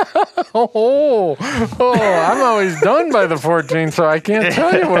 I'm always done by the 14th, so I can't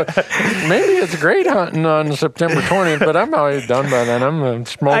tell you what. Maybe it's great hunting on September 20th, but I'm always done by then. I'm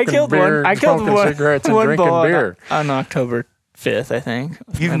smoking beer, smoking cigarettes, and drinking bull beer. on October 5th, I think.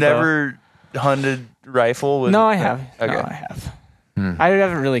 with You've my bow. never hunted rifle with? No, I have. Okay. No, I have. I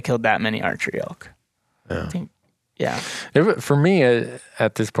haven't really killed that many archery elk. Yeah. I think, yeah. For me,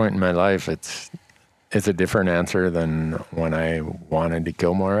 at this point in my life, it's a different answer than when I wanted to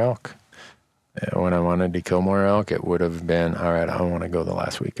kill more elk. When I wanted to kill more elk, it would have been, all right, I want to go the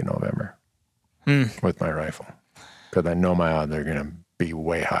last week in November with my rifle because I know my odds are going to be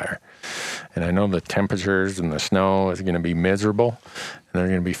way higher. And I know the temperatures and the snow is going to be miserable, and there are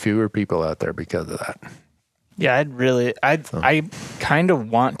going to be fewer people out there because of that. Yeah, I kind of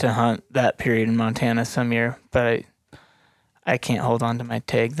want to hunt that period in Montana some year, but I can't hold on to my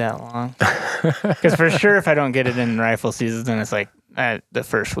tag that long. Because for sure, if I don't get it in rifle season, then it's like the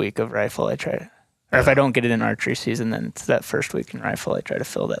first week of rifle I try to, or if I don't get it in archery season, then it's that first week in rifle I try to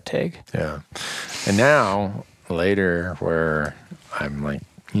fill that tag. Yeah. And now, later, where I'm like,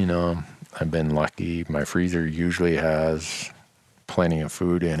 I've been lucky. My freezer usually has plenty of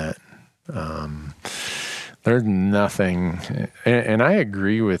food in it. There's nothing, and I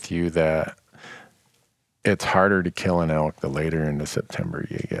agree with you that it's harder to kill an elk the later into September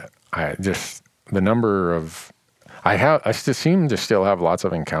you get. I still seem to still have lots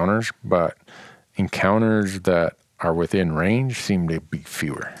of encounters, but encounters that are within range seem to be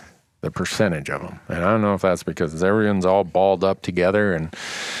fewer, the percentage of them. And I don't know if that's because everyone's all balled up together and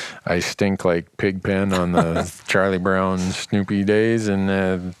I stink like Pigpen on the Charlie Brown Snoopy days, and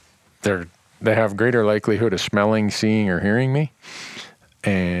they have greater likelihood of smelling, seeing, or hearing me.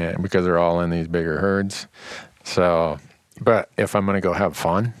 and because they're all in these bigger herds. So, but if I'm going to go have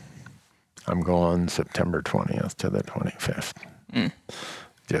fun, I'm going September 20th to the 25th.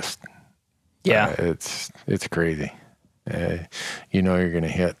 Just, Yeah. it's crazy. You're going to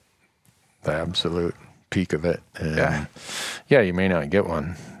hit the absolute peak of it. And yeah, you may not get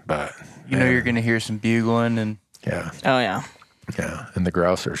one, but you're going to hear some bugling and yeah. Oh, yeah. Yeah, and the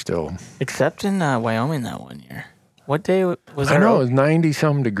grouse are still. Except in Wyoming that one year. What day was I there? know it was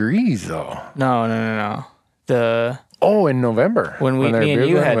 90-some degrees though. No. In November When me and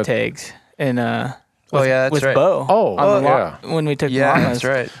you had tags and that's right. with Bo. When we took llamas. that's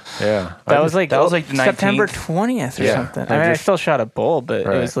right. Yeah, That was like the September 19th. 20th or something. I mean, I still shot a bull, but it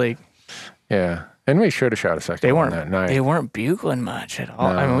was like yeah, and we should have shot a second one that night. They weren't bugling much at all.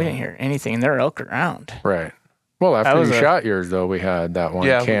 I mean, we didn't hear anything. There were elk around. Right. Well, after you shot yours, though, we had that one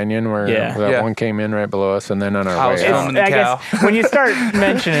canyon where that one came in right below us, and then on our way out. I guess when you start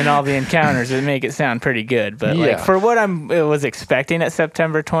mentioning all the encounters, it make it sound pretty good. But like for what I was expecting at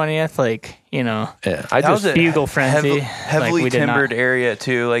September 20th, like I just was bugle frenzy, heavily timbered area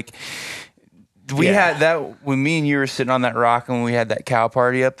too. Like we had that when me and you were sitting on that rock and we had that cow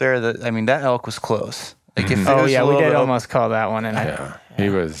party up there. That elk was close. Like if we did almost call that one. And he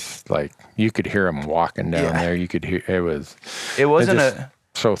was like, you could hear him walking down there. You could hear it wasn't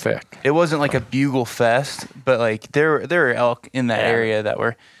so thick. It wasn't like a bugle fest, but like there were elk in that area that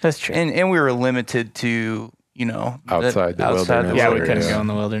were. That's true. And we were limited to outside the wilderness. Yeah, we couldn't go in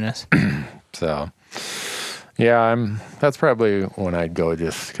the wilderness. So that's probably when I'd go,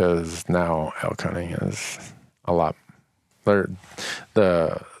 just because now elk hunting is a lot.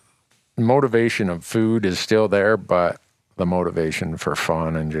 The motivation of food is still there, but the motivation for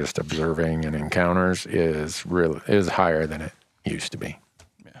fun and just observing and encounters is higher than it used to be.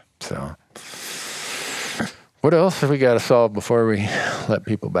 Yeah. So, what else have we got to solve before we let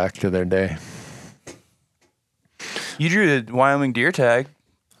people back to their day? You drew the Wyoming deer tag.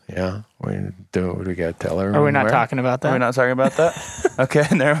 Yeah, we got to tell everyone. Are we not talking about that? Are we not talking about that? Okay,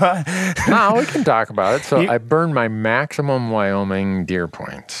 never mind. No, we can talk about it. So I burned my maximum Wyoming deer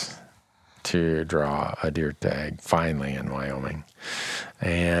points to draw a deer tag finally in Wyoming.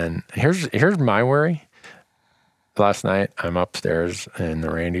 And here's my worry. Last night I'm upstairs in the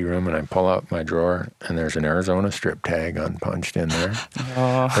Randy room and I pull out my drawer and there's an Arizona strip tag unpunched in there.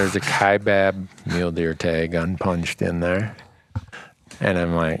 There's a Kaibab mule deer tag unpunched in there. And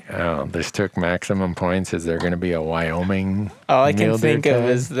I'm like, this took maximum points. Is there going to be a Wyoming? All I can think of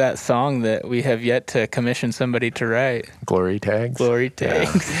is that song that we have yet to commission somebody to write. Glory tags. Glory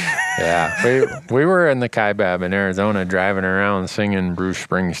tags. Yeah. We were in the Kaibab in Arizona driving around singing Bruce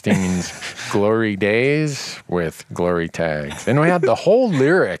Springsteen's Glory Days with glory tags. And we had the whole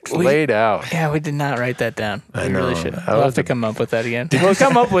lyrics laid out. Yeah, we did not write that down. We really should. We'll have to come up with that again. We'll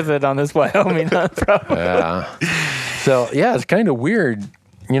come up with it on this Wyoming problem. Yeah. So, it's kind of weird.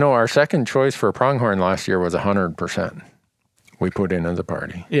 Our second choice for pronghorn last year was 100%. We put in as a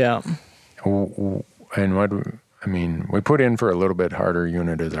party. Yeah. And we put in for a little bit harder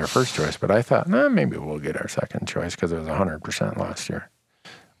unit as our first choice, but I thought, maybe we'll get our second choice because it was 100% last year.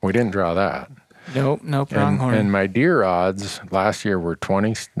 We didn't draw that. Nope, no pronghorn. And my deer odds last year were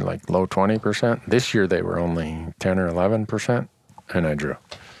 20, like low 20%. This year they were only 10 or 11%, and I drew.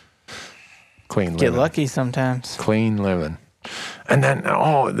 Clean living. Get lucky sometimes. Clean living. And then,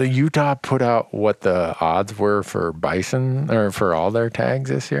 the Utah put out what the odds were for bison, or for all their tags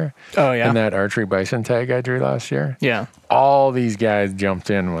this year. Oh, yeah. And that archery bison tag I drew last year. Yeah. All these guys jumped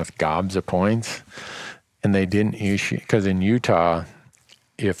in with gobs of points, and they didn't issue, because in Utah,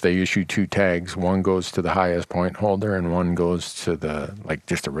 if they issue two tags, one goes to the highest point holder and one goes to the,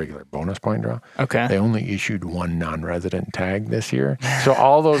 just a regular bonus point draw. Okay. They only issued one non-resident tag this year. So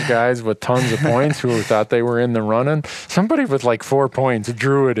all those guys with tons of points who thought they were in the running, somebody with 4 points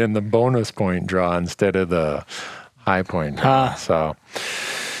drew it in the bonus point draw instead of the high point draw. So,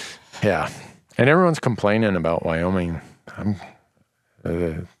 yeah. And everyone's complaining about Wyoming.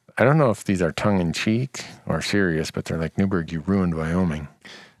 I don't know if these are tongue-in-cheek or serious, but they're like, Newberg, you ruined Wyoming.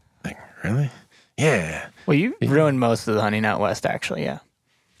 Like, really? Yeah. Well, you ruined most of the hunting out west, actually, yeah.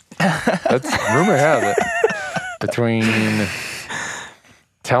 That's rumor has it. Between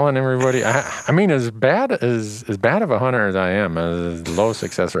telling everybody, as bad of a hunter as I am, as low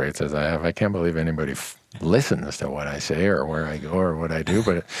success rates as I have, I can't believe anybody listens to what I say or where I go or what I do.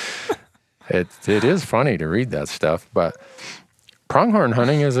 But it is funny to read that stuff. But pronghorn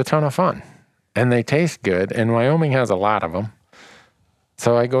hunting is a ton of fun, and they taste good, and Wyoming has a lot of them.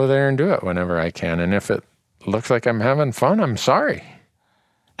 So I go there and do it whenever I can, and if it looks like I'm having fun, I'm sorry.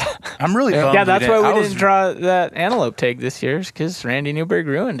 I'm really bummed. Yeah, that's why I we was- didn't draw that antelope tag this year, because Randy Newberg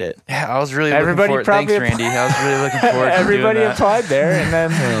ruined it. Yeah, I was really Everybody looking forward. Thanks, probably Randy. I was really looking forward to Everybody doing that. applied there, and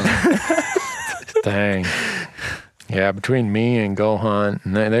then Dang. Yeah, between me and Go Hunt,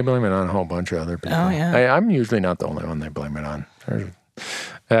 and they blame it on a whole bunch of other people. Oh, yeah. I'm usually not the only one they blame it on.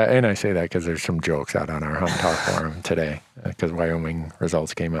 And I say that because there's some jokes out on our Hunt Talk forum today, because Wyoming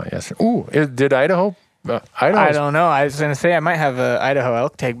results came out yesterday. Ooh, did Idaho? I don't know. I was going to say I might have a Idaho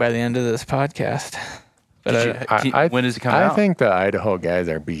elk tag by the end of this podcast. But When does it come out? I think the Idaho guys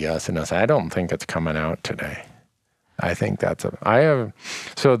are BSing us. I don't think it's coming out today. I think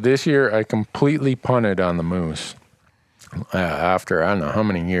so this year I completely punted on the moose. After I don't know how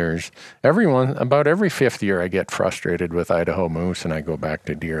many years, about every fifth year I get frustrated with Idaho moose and I go back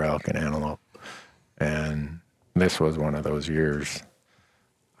to deer, elk, and antelope. And this was one of those years.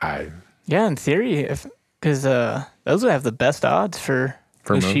 yeah, in theory, because those would have the best odds for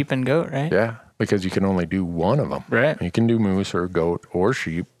moose? sheep and goat, right? Yeah, because you can only do one of them. Right. You can do moose or goat or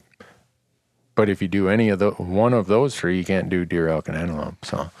sheep. But if you do any of one of those three, you can't do deer, elk, and antelope.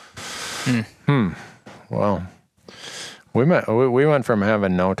 So, well, we went from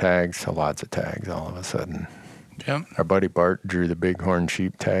having no tags to lots of tags all of a sudden. Yep. Our buddy Bart drew the bighorn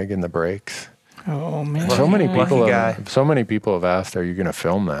sheep tag in the breaks. Oh man! So many Lucky guy. people have asked, "Are you going to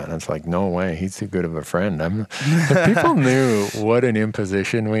film that?" And it's like, no way. He's too good of a friend. If people knew what an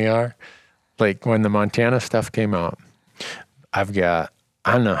imposition we are, like when the Montana stuff came out, I've got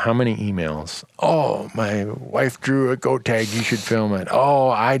I don't know how many emails. Oh, my wife drew a goat tag. You should film it. Oh,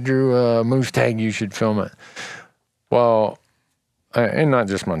 I drew a moose tag. You should film it. Well, and not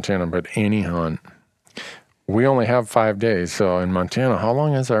just Montana, but any hunt. We only have 5 days. So in Montana, how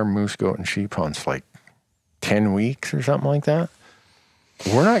long is our moose, goat, and sheep hunts? Like 10 weeks or something like that?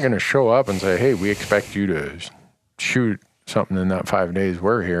 We're not going to show up and say, hey, we expect you to shoot something in that 5 days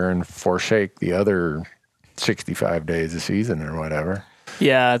we're here and forsake the other 65 days of season or whatever.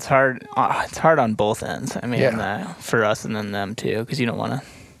 Yeah, it's hard. It's hard on both ends. I mean, Yeah. for us and then them too, because you don't want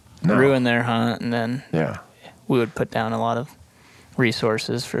to ruin their hunt, and then we would put down a lot of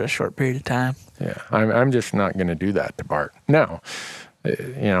resources for a short period of time. Yeah, I'm just not going to do that to Bart. Now,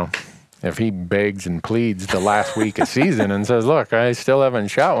 if he begs and pleads the last week of season and says, look, I still haven't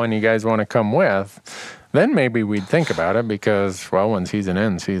shot one you guys want to come with, then maybe we'd think about it because, well, when season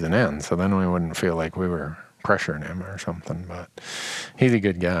ends, season ends. So then we wouldn't feel like we were pressuring him or something. But he's a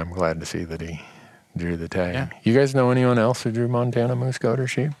good guy. I'm glad to see that he drew the tag. Yeah. You guys know anyone else who drew Montana moose, goat, or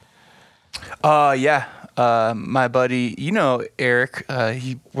sheep? Yeah. My buddy, Eric,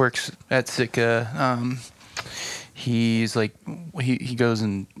 he works at Sitka. He's like, he goes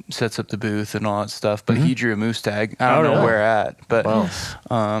and sets up the booth and all that stuff, but he drew a moose tag. I don't know really? where at, but,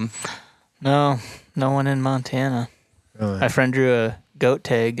 No one in Montana. Really? My friend drew a goat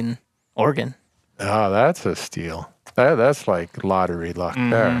tag in Oregon. Oh, that's a steal. That's like lottery luck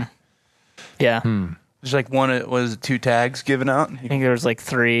there. Yeah, there's like was it 2 tags given out? I think there was like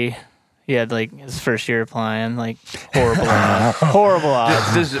 3. He had like his first year applying, like horrible odds. Horrible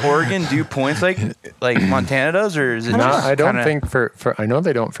odds. Does Oregon do points like Montana does, or is it No, just I don't kinda- think for I know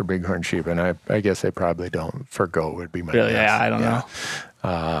they don't for bighorn sheep, and I guess they probably don't for goat would be my Really? guess. Yeah, I don't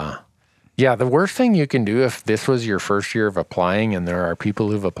know. Yeah, the worst thing you can do if this was your first year of applying and there are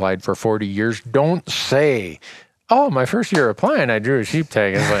people who've applied for 40 years, don't say, oh, my first year applying, I drew a sheep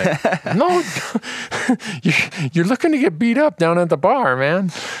tag. It's like, no, you're looking to get beat up down at the bar,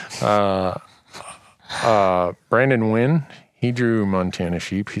 man. Brandon Wynn, he drew Montana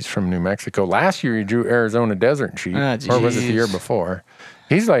sheep. He's from New Mexico. Last year, he drew Arizona desert sheep. Ah, Or was it the geez. year before?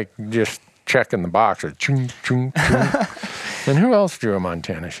 He's like just checking the box. Or chung, chung, chung. And who else drew a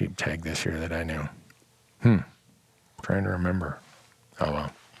Montana sheep tag this year that I knew? Trying to remember. Oh,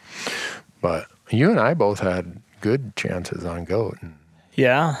 well. But you and I both had good chances on goat,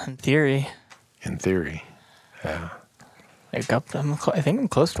 Yeah, in theory. in theory. Yeah. I think I'm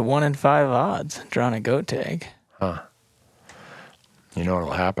close to 1 in 5 odds drawing a goat tag. You know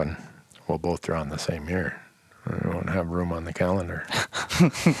what'll happen? We'll both draw in the same year. We won't have room on the calendar.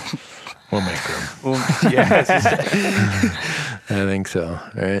 We'll make room. Well, yeah, it's just- I think so,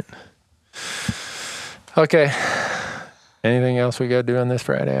 right? Okay. Anything else we got to do on this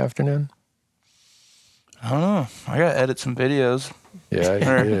Friday afternoon? I don't know. I gotta edit some videos. Yeah,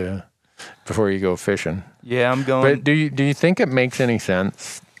 yeah. Before you go fishing. Yeah, I'm going. But do you think it makes any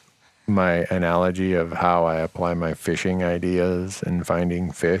sense, my analogy of how I apply my fishing ideas and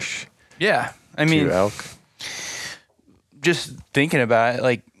finding fish Yeah, I mean, to elk? just thinking about it,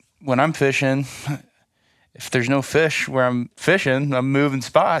 like when I'm fishing, if there's no fish where I'm fishing, I'm moving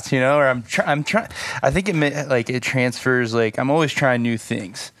spots, or I'm trying. I think it transfers. Like I'm always trying new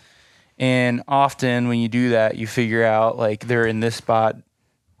things, And often when you do that, you figure out like they're in this spot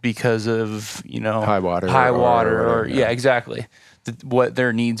because of, high water or yeah, exactly. What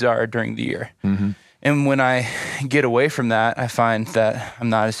their needs are during the year. Mm-hmm. And when I get away from that, I find that I'm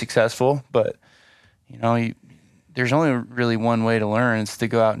not as successful, but there's only really one way to learn. It's to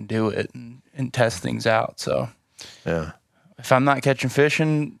go out and do it and test things out. So yeah, if I'm not catching fish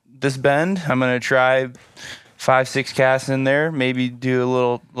in this bend, I'm going to try 5-6 casts in there, maybe do a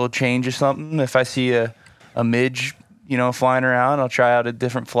little change or something. If I see a midge, flying around, I'll try out a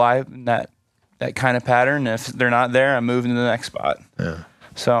different fly in that kind of pattern. If they're not there, I'm moving to the next spot. Yeah.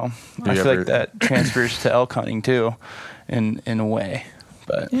 So I feel like that transfers to elk hunting too, in a way.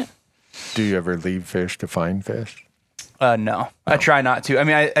 But yeah. Do you ever leave fish to find fish? No, I try not to. I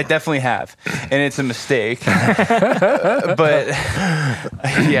mean, I definitely have, and it's a mistake. But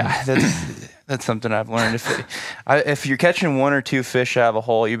yeah, that's something I've learned. If you're catching 1 or 2 fish out of a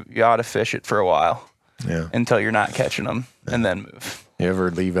hole, you ought to fish it for a while. Yeah. Until you're not catching them, and then move. You ever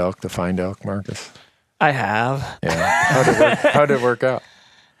leave elk to find elk, Marcus? I have. Yeah. How'd it work out?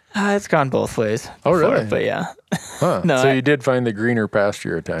 It's gone both ways. Oh, really? But yeah. Huh. No, so you did find the greener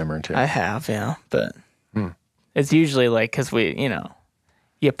pasture a time or two. I have, yeah. But it's usually like because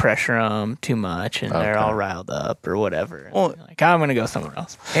you pressure them too much and they're all riled up or whatever. Well, like, I'm going to go somewhere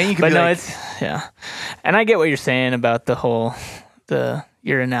else. And you can but no, it's, yeah. And I get what you're saying about the whole,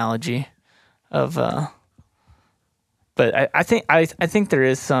 your analogy of, but I think there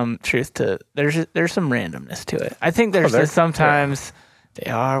is some truth to, there's some randomness to it. I think there's just sometimes they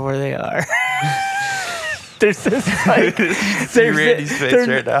are where they are. There's this like Randy's face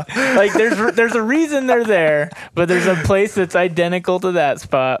right now. Like there's a reason they're there, but there's a place that's identical to that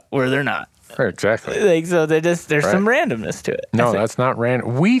spot where they're not. Right, exactly. Like so there's some randomness to it. No, that's not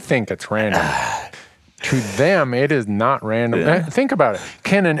random. We think it's random. To them, it is not random. Yeah. Think about it.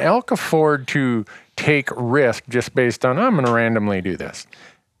 Can an elk afford to take risk just based on I'm going to randomly do this?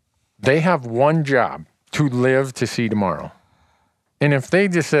 They have one job: to live to see tomorrow. And if they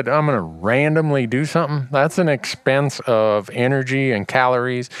just said, I'm going to randomly do something, that's an expense of energy and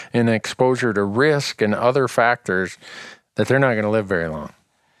calories and exposure to risk and other factors that they're not going to live very long.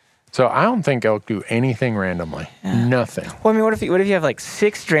 So I don't think elk do anything randomly. Yeah. Nothing. Well, I mean, what if you have like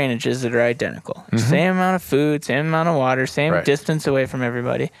 6 drainages that are identical? Mm-hmm. Same amount of food, same amount of water, same distance away from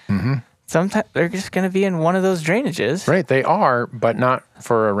everybody. Mm-hmm. Sometimes they're just going to be in one of those drainages. Right, they are, but not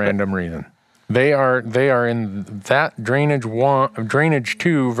for a random reason. They are in that drainage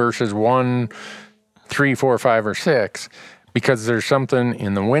 2 versus 1, 3, 4, 5, or 6 because there's something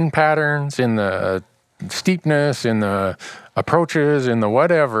in the wind patterns, in the steepness, in the approaches, in the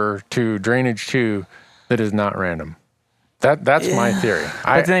whatever to drainage 2 that is not random. That's my theory.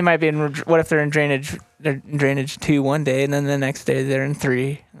 But then they might be in. What if they're in drainage 2 one day, and then the next day they're in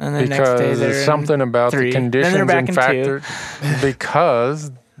 3, and the next day they're in something about 3, the conditions and and factors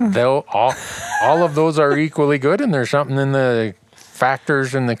because. They'll all of those are equally good, and there's something in the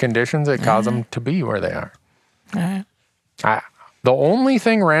factors and the conditions that cause them to be where they are. The only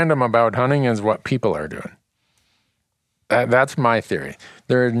thing random about hunting is what people are doing. That's my theory.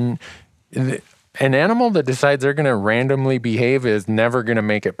 An animal that decides they're going to randomly behave is never going to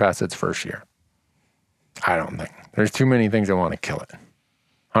make it past its first year. I don't think. There's too many things that want to kill it.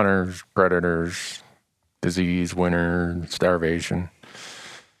 Hunters, predators, disease, winter, starvation.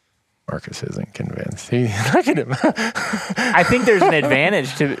 Marcus isn't convinced. Look at him. I think there's an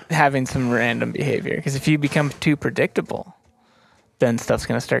advantage to having some random behavior because if you become too predictable, then stuff's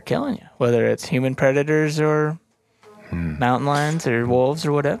going to start killing you, whether it's human predators or mountain lions or wolves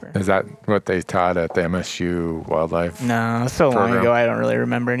or whatever. Is that what they taught at the MSU wildlife? No, so long ago I don't really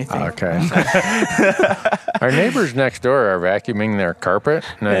remember anything. Okay. Our neighbors next door are vacuuming their carpet.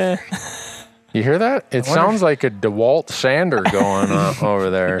 You hear that? It sounds like a DeWalt sander going on over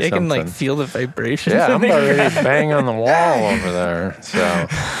there. You can like feel the vibrations. Yeah, I'm about ready to bang on the wall over there. So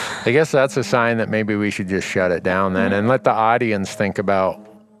I guess that's a sign that maybe we should just shut it down then and let the audience think about,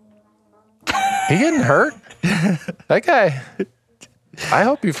 he getting hurt? That guy. I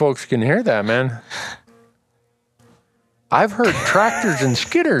hope you folks can hear that, man. I've heard tractors and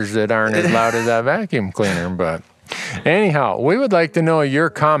skidders that aren't as loud as that vacuum cleaner, but anyhow, we would like to know your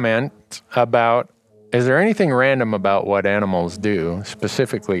comment about, is there anything random about what animals do,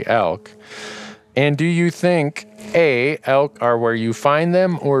 specifically elk? And do you think, A, elk are where you find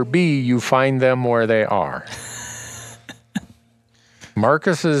them, or B, you find them where they are?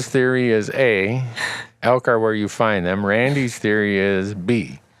 Marcus's theory is A, elk are where you find them. Randy's theory is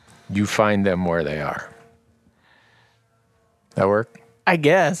B, you find them where they are. That work? I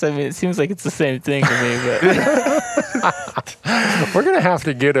guess. I mean, it seems like it's the same thing to me, but We're going to have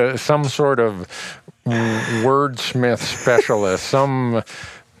to get some sort of wordsmith specialist, some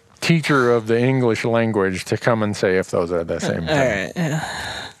teacher of the English language to come and say if those are the same thing. All right.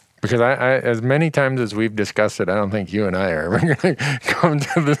 Yeah. Because I, as many times as we've discussed it, I don't think you and I are ever going to come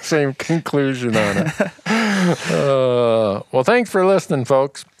to the same conclusion on it. Well, thanks for listening,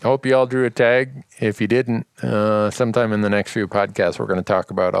 folks. Hope you all drew a tag. If you didn't, sometime in the next few podcasts, we're going to talk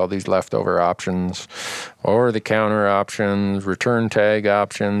about all these leftover options, over-the-counter options, return tag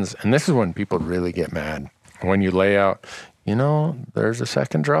options. And this is when people really get mad. When you lay out, there's a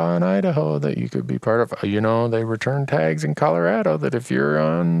second draw in Idaho that you could be part of. They return tags in Colorado that if you're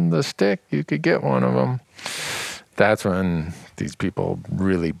on the stick, you could get one of them. That's when these people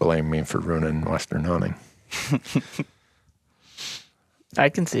really blame me for ruining Western hunting. I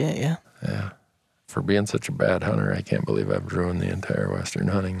can see it, yeah. Yeah. For being such a bad hunter, I can't believe I've ruined the entire Western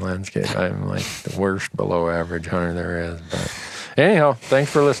hunting landscape. I'm like the worst below average hunter there is. But anyhow,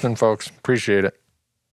 thanks for listening, folks. Appreciate it.